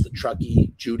waitress, the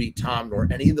truckie, Judy, Tom, nor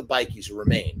any of the bikies who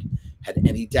remained had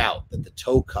any doubt that the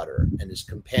Toecutter and his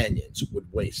companions would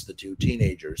waste the 2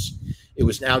 teenagers. It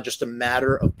was now just a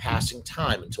matter of passing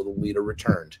time until the leader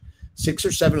returned. 6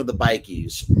 or 7 of the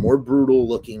bikies, more brutal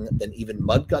looking than even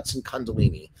Mudguts and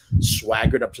Kundalini,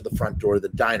 swaggered up to the front door of the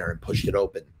diner and pushed it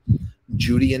open.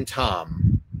 Judy and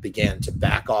Tom began to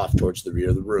back off towards the rear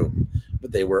of the room,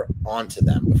 but they were onto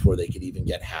them before they could even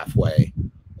get halfway.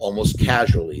 Almost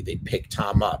casually, they picked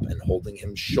Tom up and, holding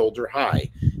him shoulder high,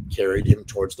 carried him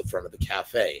towards the front of the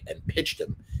cafe and pitched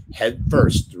him head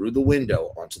first through the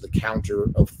window onto the counter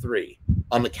of 3.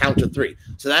 On the count of 3.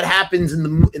 So that happens in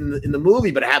the movie,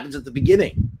 but it happens at the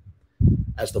beginning.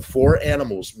 As the 4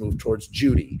 animals moved towards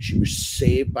Judy, she was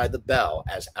saved by the bell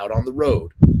as, out on the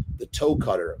road, the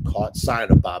Toecutter caught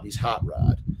sight of Bobby's hot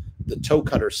rod. The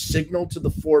Toecutter signaled to the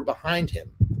 4 behind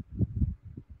him.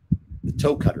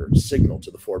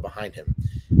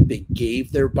 They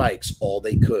gave their bikes all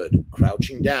they could,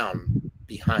 crouching down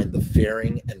behind the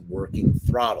fairing and working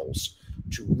throttles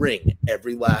to wring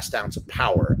every last ounce of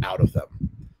power out of them.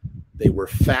 They were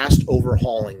fast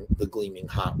overhauling the gleaming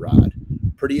hot rod.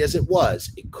 Pretty as it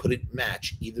was, it couldn't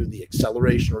match either the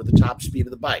acceleration or the top speed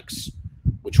of the bikes,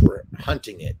 which were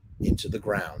hunting it into the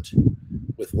ground.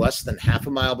 With less than half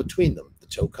a mile between them, the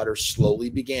Toecutter slowly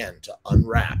began to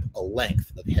unwrap a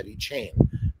length of heavy chain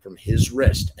from his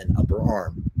wrist and upper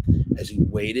arm. As he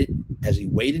weighted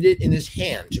it in his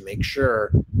hand to make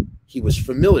sure he was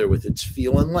familiar with its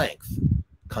feel and length,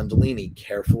 Kundalini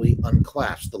carefully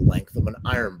unclasped the length of an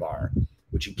iron bar,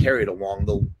 which he carried along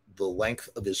the length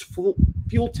of his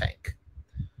fuel tank.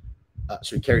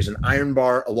 So he carries an iron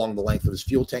bar along the length of his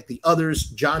fuel tank. The others,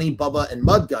 Johnny, Bubba, and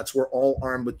Mudguts, were all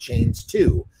armed with chains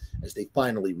too, as they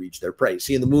finally reached their prey.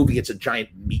 See, in the movie, it's a giant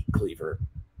meat cleaver.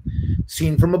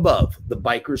 Seen from above, the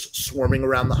bikers swarming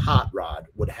around the hot rod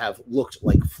would have looked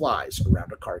like flies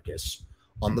around a carcass.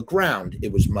 On the ground,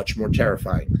 it was much more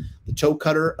terrifying. The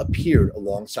Toecutter appeared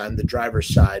alongside the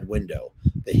driver's side window,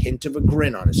 the hint of a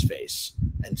grin on his face,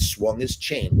 and swung his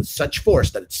chain with such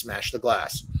force that it smashed the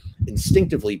glass.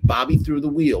 Instinctively, Bobby threw the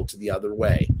wheel to the other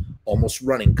way, almost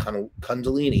running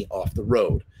Kundalini off the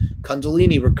road.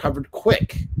 Kundalini recovered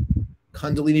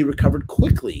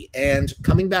quickly and,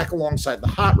 coming back alongside the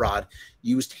hot rod,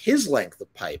 used his length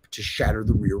of pipe to shatter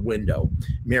the rear window.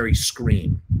 Mary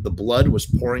screamed. The blood was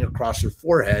pouring across her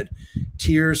forehead,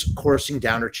 tears coursing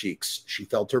down her cheeks. She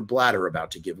felt her bladder about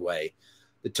to give way.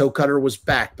 The Toecutter was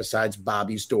back beside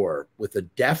Bobby's door. With a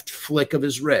deft flick of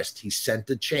his wrist, he sent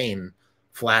the chain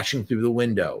flashing through the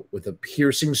window. With a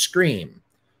piercing scream,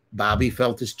 Bobby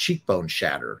felt his cheekbone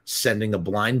shatter, sending a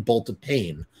blind bolt of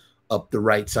pain up the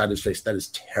right side of his face. That is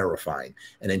terrifying.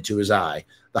 And into his eye.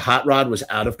 The hot rod was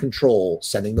out of control,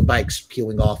 sending the bikes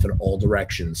peeling off in all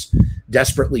directions.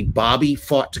 Desperately, Bobby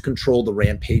fought to control the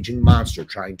rampaging monster,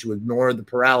 trying to ignore the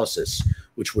paralysis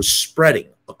which was spreading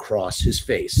across his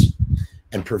face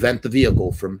and prevent the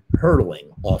vehicle from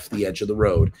hurtling off the edge of the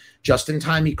road. Just in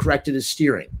time, he corrected his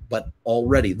steering, but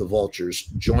already the vultures,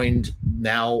 joined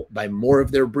now by more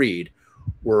of their breed,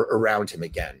 were around him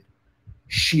again.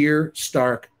 Sheer,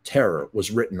 stark terror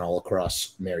was written all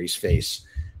across Mary's face.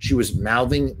 She was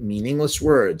mouthing meaningless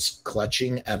words,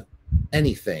 clutching at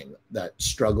anything that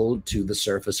struggled to the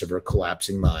surface of her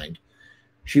collapsing mind.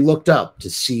 She looked up to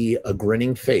see a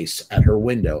grinning face at her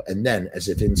window, and then, as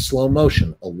if in slow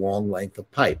motion, a long length of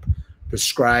pipe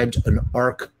prescribed an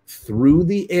arc through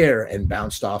the air and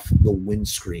bounced off the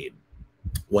windscreen.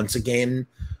 Once again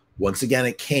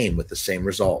it came with the same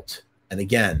result. And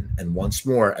again, and once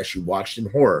more as she watched in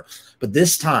horror. But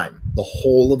this time, the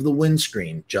whole of the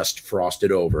windscreen just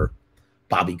frosted over.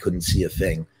 Bobby couldn't see a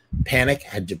thing. Panic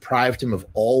had deprived him of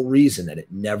all reason, and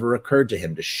it never occurred to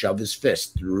him to shove his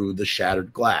fist through the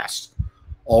shattered glass.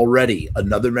 Already,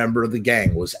 another member of the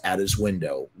gang was at his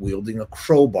window, wielding a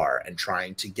crowbar and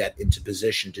trying to get into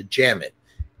position to jam it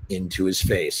into his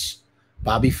face.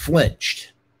 Bobby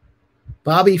flinched,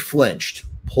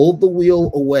 pulled the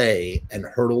wheel away, and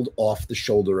hurtled off the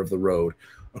shoulder of the road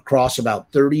across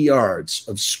about 30 yards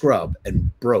of scrub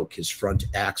and broke his front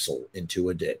axle into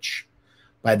a ditch.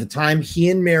 By the time he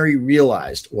and Mary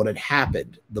realized what had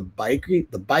happened, the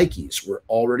bikies were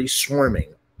already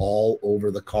swarming all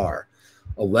over the car.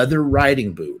 A leather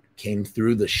riding boot came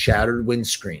through the shattered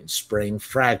windscreen, spraying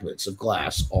fragments of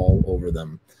glass all over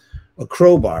them. A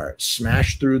crowbar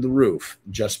smashed through the roof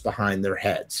just behind their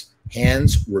heads.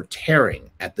 Hands were tearing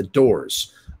at the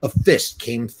doors. A fist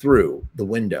came through the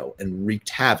window and wreaked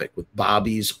havoc with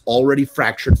Bobby's already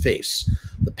fractured face.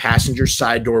 The passenger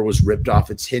side door was ripped off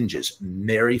its hinges.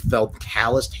 Mary felt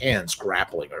calloused hands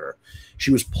grappling her.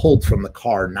 She was pulled from the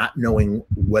car, not knowing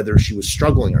whether she was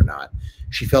struggling or not.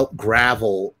 She felt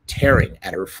gravel tearing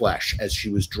at her flesh as she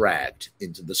was dragged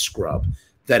into the scrub.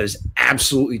 That is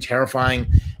absolutely terrifying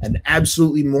and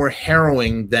absolutely more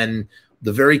harrowing than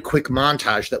the very quick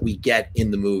montage that we get in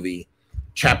the movie.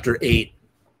 Chapter 8.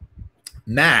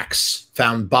 Max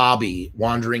found Bobby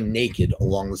wandering naked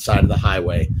along the side of the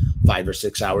highway 5 or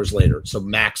 6 hours later. So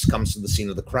Max comes to the scene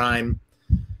of the crime.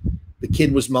 The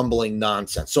kid was mumbling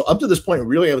nonsense. So up to this point, we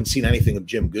really haven't seen anything of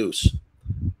Jim Goose,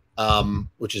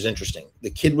 which is interesting.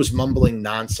 The kid was mumbling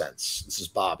nonsense. This is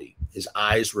Bobby. His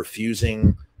eyes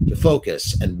refusing to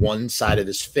focus, and one side of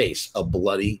his face a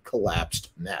bloody,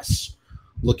 collapsed mess.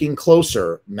 Looking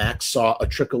closer, Max saw a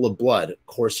trickle of blood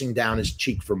coursing down his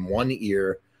cheek from one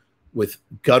ear. With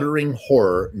guttering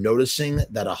horror, noticing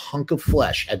that a hunk of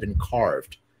flesh had been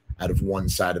carved out of one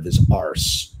side of his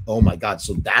arse. Oh my God.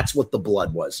 So that's what the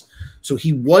blood was. So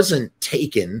he wasn't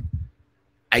taken.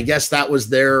 I guess that was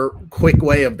their quick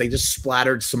way of, they just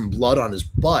splattered some blood on his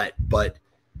butt. But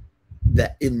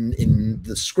that in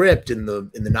the script, in the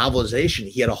novelization,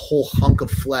 he had a whole hunk of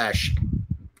flesh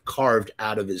carved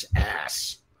out of his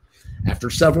ass.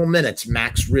 After several minutes,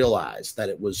 Max realized that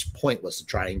it was pointless to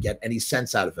try and get any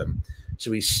sense out of him.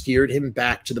 So he steered him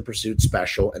back to the pursuit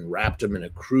special and wrapped a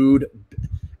crude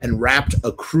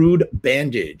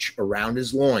bandage around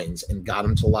his loins and got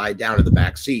him to lie down in the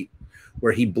back seat,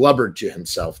 where he blubbered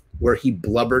himself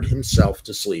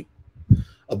to sleep.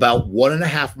 About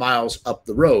 1.5 miles up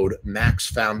the road, Max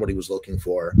found what he was looking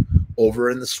for.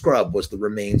 Over in the scrub was the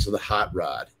remains of the hot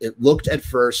rod. It looked at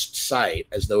first sight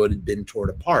as though it had been torn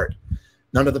apart.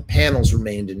 None of the panels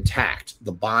remained intact.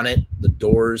 The bonnet, the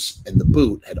doors, and the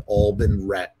boot had all been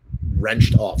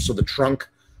wrenched off. So the trunk,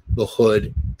 the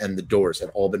hood, and the doors had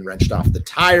all been wrenched off. The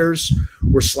tires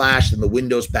were slashed and the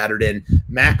windows battered in.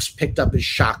 Max picked up his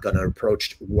shotgun and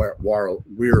approached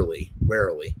warily.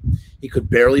 He could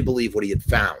barely believe what he had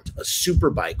found. A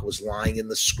superbike was lying in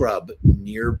the scrub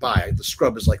nearby. The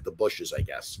scrub is like the bushes, I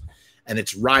guess. And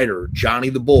its rider, Johnny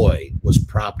the boy, was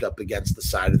propped up against the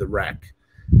side of the wreck.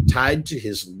 Tied to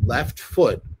his left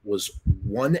foot was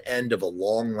one end of a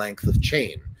long length of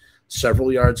chain. Several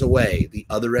yards away, the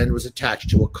other end was attached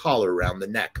to a collar around the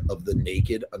neck of the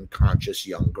naked, unconscious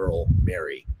young girl,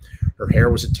 Mary. Her hair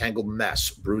was a tangled mess.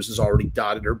 Bruises already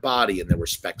dotted her body, and there were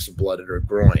specks of blood at her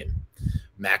groin.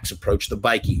 Max approached the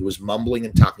bikie, who was mumbling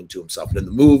and talking to himself. And in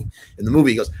the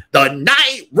movie, he goes, "The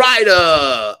Night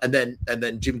Rider!" And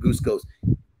then Jim Goose goes,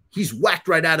 "He's whacked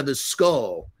right out of his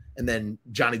skull." And then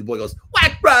Johnny the boy goes,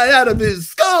 "Whacked right out of his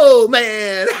skull,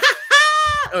 man!"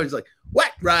 Oh, he's like,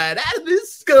 "Whacked right out of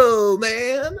his skull,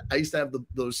 man!" I used to have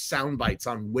those sound bites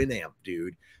on Winamp,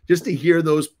 dude, just to hear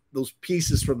those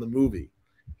pieces from the movie.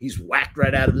 He's whacked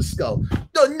right out of his skull.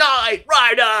 The Night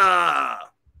Rider.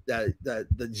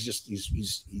 That's just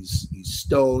he's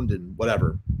stoned and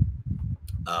whatever.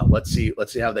 Let's see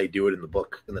how they do it in the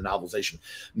book, in the novelization.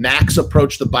 Max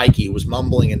approached the bikie, who was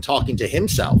mumbling and talking to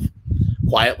himself.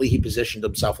 Quietly, he positioned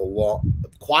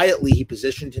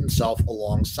himself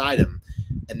alongside him,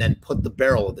 and then put the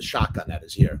barrel of the shotgun at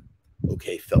his ear.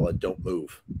 "Okay, fella, don't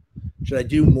move." Should I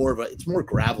do more of a? It's more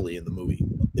gravelly in the movie,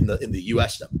 in the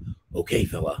U.S. stuff. "Okay,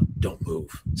 fella, don't move."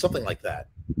 Something like that.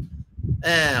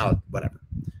 Whatever.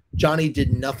 Johnny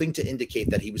did nothing to indicate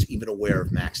that he was even aware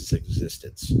of Max's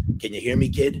existence. "Can you hear me,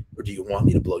 kid? Or do you want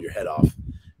me to blow your head off?"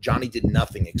 Johnny did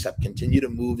nothing except continue to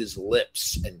move his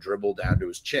lips and dribble down to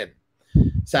his chin.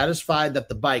 Satisfied that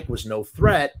the bikie was no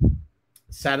threat,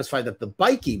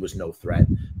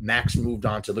 Max moved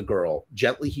on to the girl.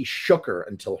 Gently, he shook her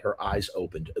until her eyes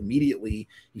opened. Immediately,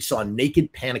 he saw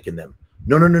naked panic in them.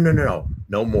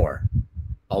 No more.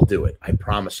 I'll do it. I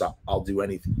promise I'll do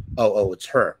anything. Oh, it's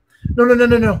her.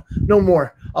 No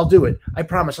more. I'll do it. I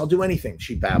promise I'll do anything,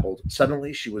 she babbled.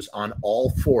 Suddenly, she was on all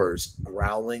fours,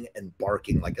 growling and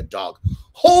barking like a dog.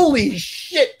 Holy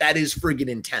shit, that is friggin'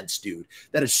 intense, dude.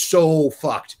 That is so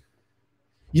fucked.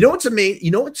 You know what's amazing?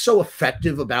 You know what's so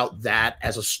effective about that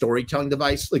as a storytelling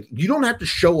device? Like, you don't have to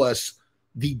show us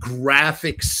the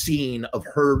graphic scene of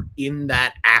her in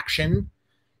that action.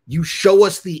 You show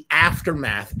us the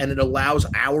aftermath, and it allows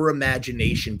our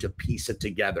imagination to piece it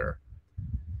together.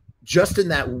 Just in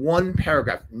that one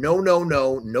paragraph, no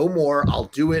more. I'll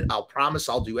do it. I'll promise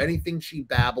I'll do anything, she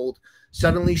babbled.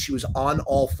 Suddenly, she was on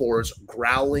all fours,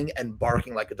 growling and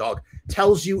barking like a dog.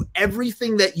 Tells you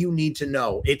everything that you need to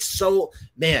know. It's so,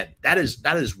 man, that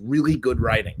is really good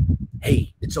writing.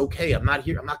 Hey, it's okay. I'm not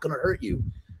here. I'm not going to hurt you,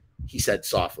 he said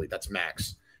softly. That's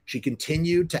Max. She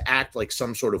continued to act like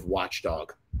some sort of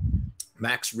watchdog.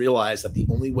 Max realized that the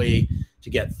only way to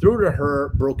get through to her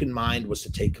broken mind was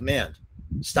to take command.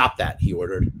 Stop that, he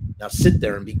ordered. Now sit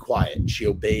there and be quiet. She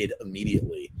obeyed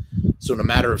immediately. So in a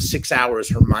matter of 6 hours,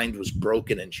 her mind was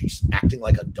broken and she's acting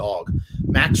like a dog.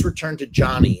 Max returned to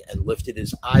Johnny and lifted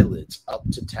his eyelids up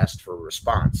to test for a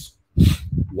response.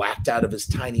 Whacked out of his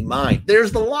tiny mind.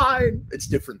 There's the line. It's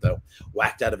different, though.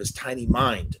 Whacked out of his tiny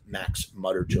mind, Max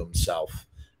muttered to himself,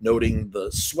 noting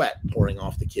the sweat pouring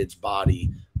off the kid's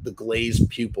body, the glazed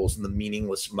pupils, and the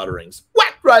meaningless mutterings.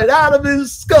 Whacked right out of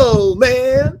his skull,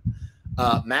 man.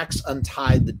 Max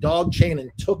untied the dog chain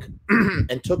and took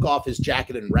off his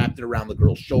jacket and wrapped it around the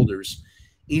girl's shoulders.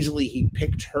 Easily, he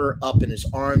picked her up in his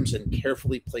arms and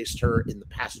carefully placed her in the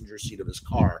passenger seat of his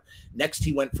car. Next,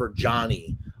 he went for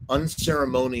Johnny,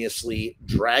 unceremoniously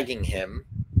dragging him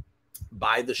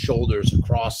by the shoulders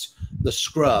across the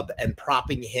scrub and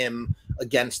propping him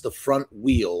against the front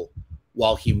wheel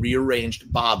while he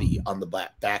rearranged Bobby on the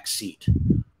back seat.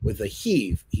 With a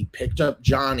heave, he picked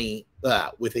Johnny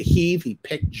up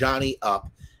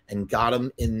and got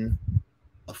him in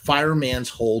a fireman's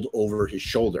hold over his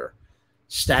shoulder.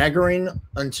 Staggering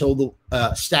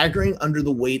under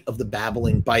the weight of the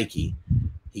babbling bikie,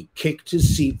 he kicked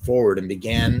his seat forward and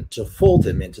began to fold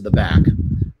him into the back.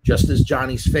 Just as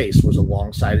Johnny's face was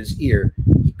alongside his ear,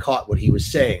 he caught what he was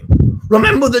saying.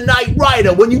 Remember the Night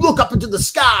Rider when you look up into the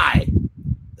sky.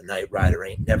 The Night Rider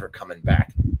ain't never coming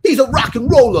back. He's a rock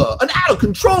and roller, an out of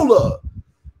controller.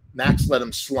 Max let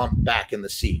him slump back in the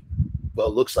seat. Well,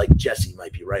 it looks like Jesse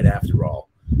might be right after all.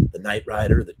 The Night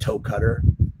Rider, the Toecutter.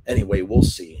 Anyway, we'll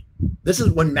see. This is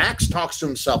when Max talks to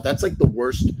himself. That's like the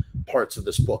worst parts of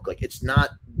this book. Like, it's not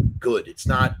good. It's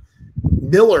not.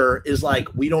 Miller is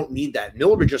like, we don't need that.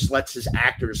 Miller just lets his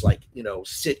actors, like, you know,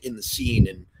 sit in the scene,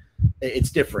 and it's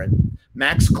different.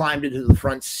 Max climbed into the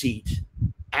front seat,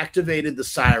 activated the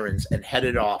sirens, and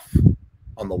headed off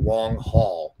on the long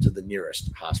haul to the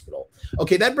nearest hospital.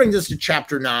 Okay, that brings us to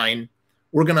chapter 9.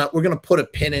 We're gonna put a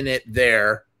pin in it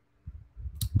there.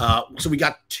 So we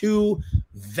got two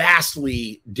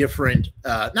vastly different,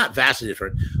 not vastly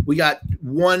different. We got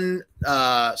one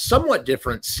somewhat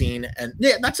different scene, and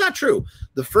yeah, that's not true.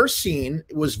 The first scene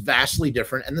was vastly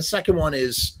different, and the second one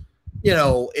is, you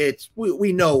know, it's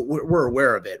we know we're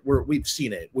aware of it. We've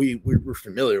seen it. We're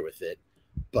familiar with it.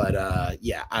 But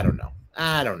yeah, I don't know.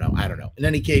 In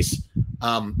any case,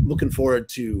 looking forward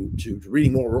to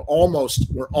reading more. We're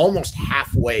almost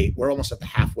halfway. We're almost at the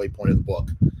halfway point of the book.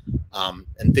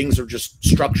 And things are just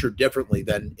structured differently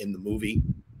than in the movie.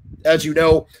 As you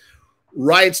know,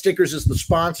 Riot Stickers is the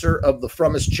sponsor of the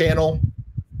Frumess channel.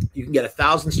 You can get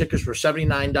 1,000 stickers for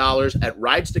 $79 at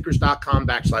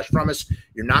riotstickers.com/Frumess.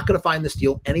 You're not going to find this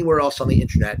deal anywhere else on the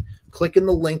internet. Click in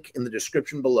the link in the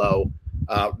description below.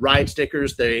 Riot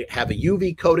Stickers, they have a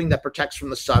UV coating that protects from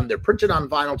the sun. They're printed on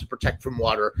vinyl to protect from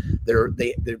water. They're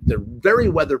very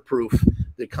weatherproof.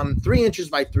 They come 3 inches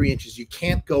by 3 inches. You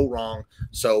can't go wrong.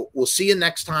 So we'll see you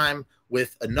next time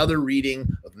with another reading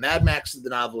of Mad Max: The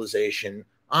Novelization.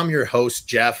 I'm your host,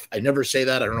 Jeff. I never say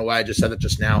that. I don't know why I just said it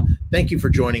just now. Thank you for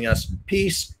joining us.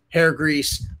 Peace, hair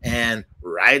grease, and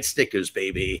Riot Stickers,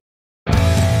 baby.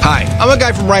 Hi, I'm a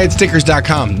guy from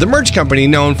riotstickers.com, the merch company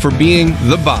known for being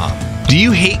the bomb. Do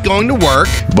you hate going to work,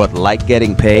 but like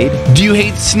getting paid? Do you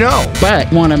hate snow, but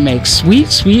want to make sweet,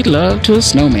 sweet love to a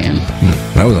snowman?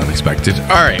 That was unexpected.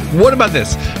 All right, what about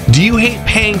this? Do you hate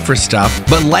paying for stuff,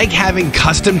 but like having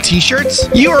custom t-shirts?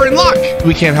 You are in luck.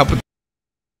 We can't help it.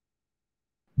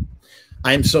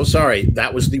 I'm so sorry.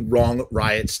 That was the wrong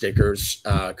Riot Stickers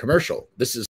commercial.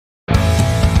 This is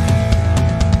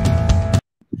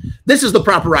the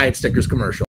proper Riot Stickers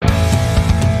commercial.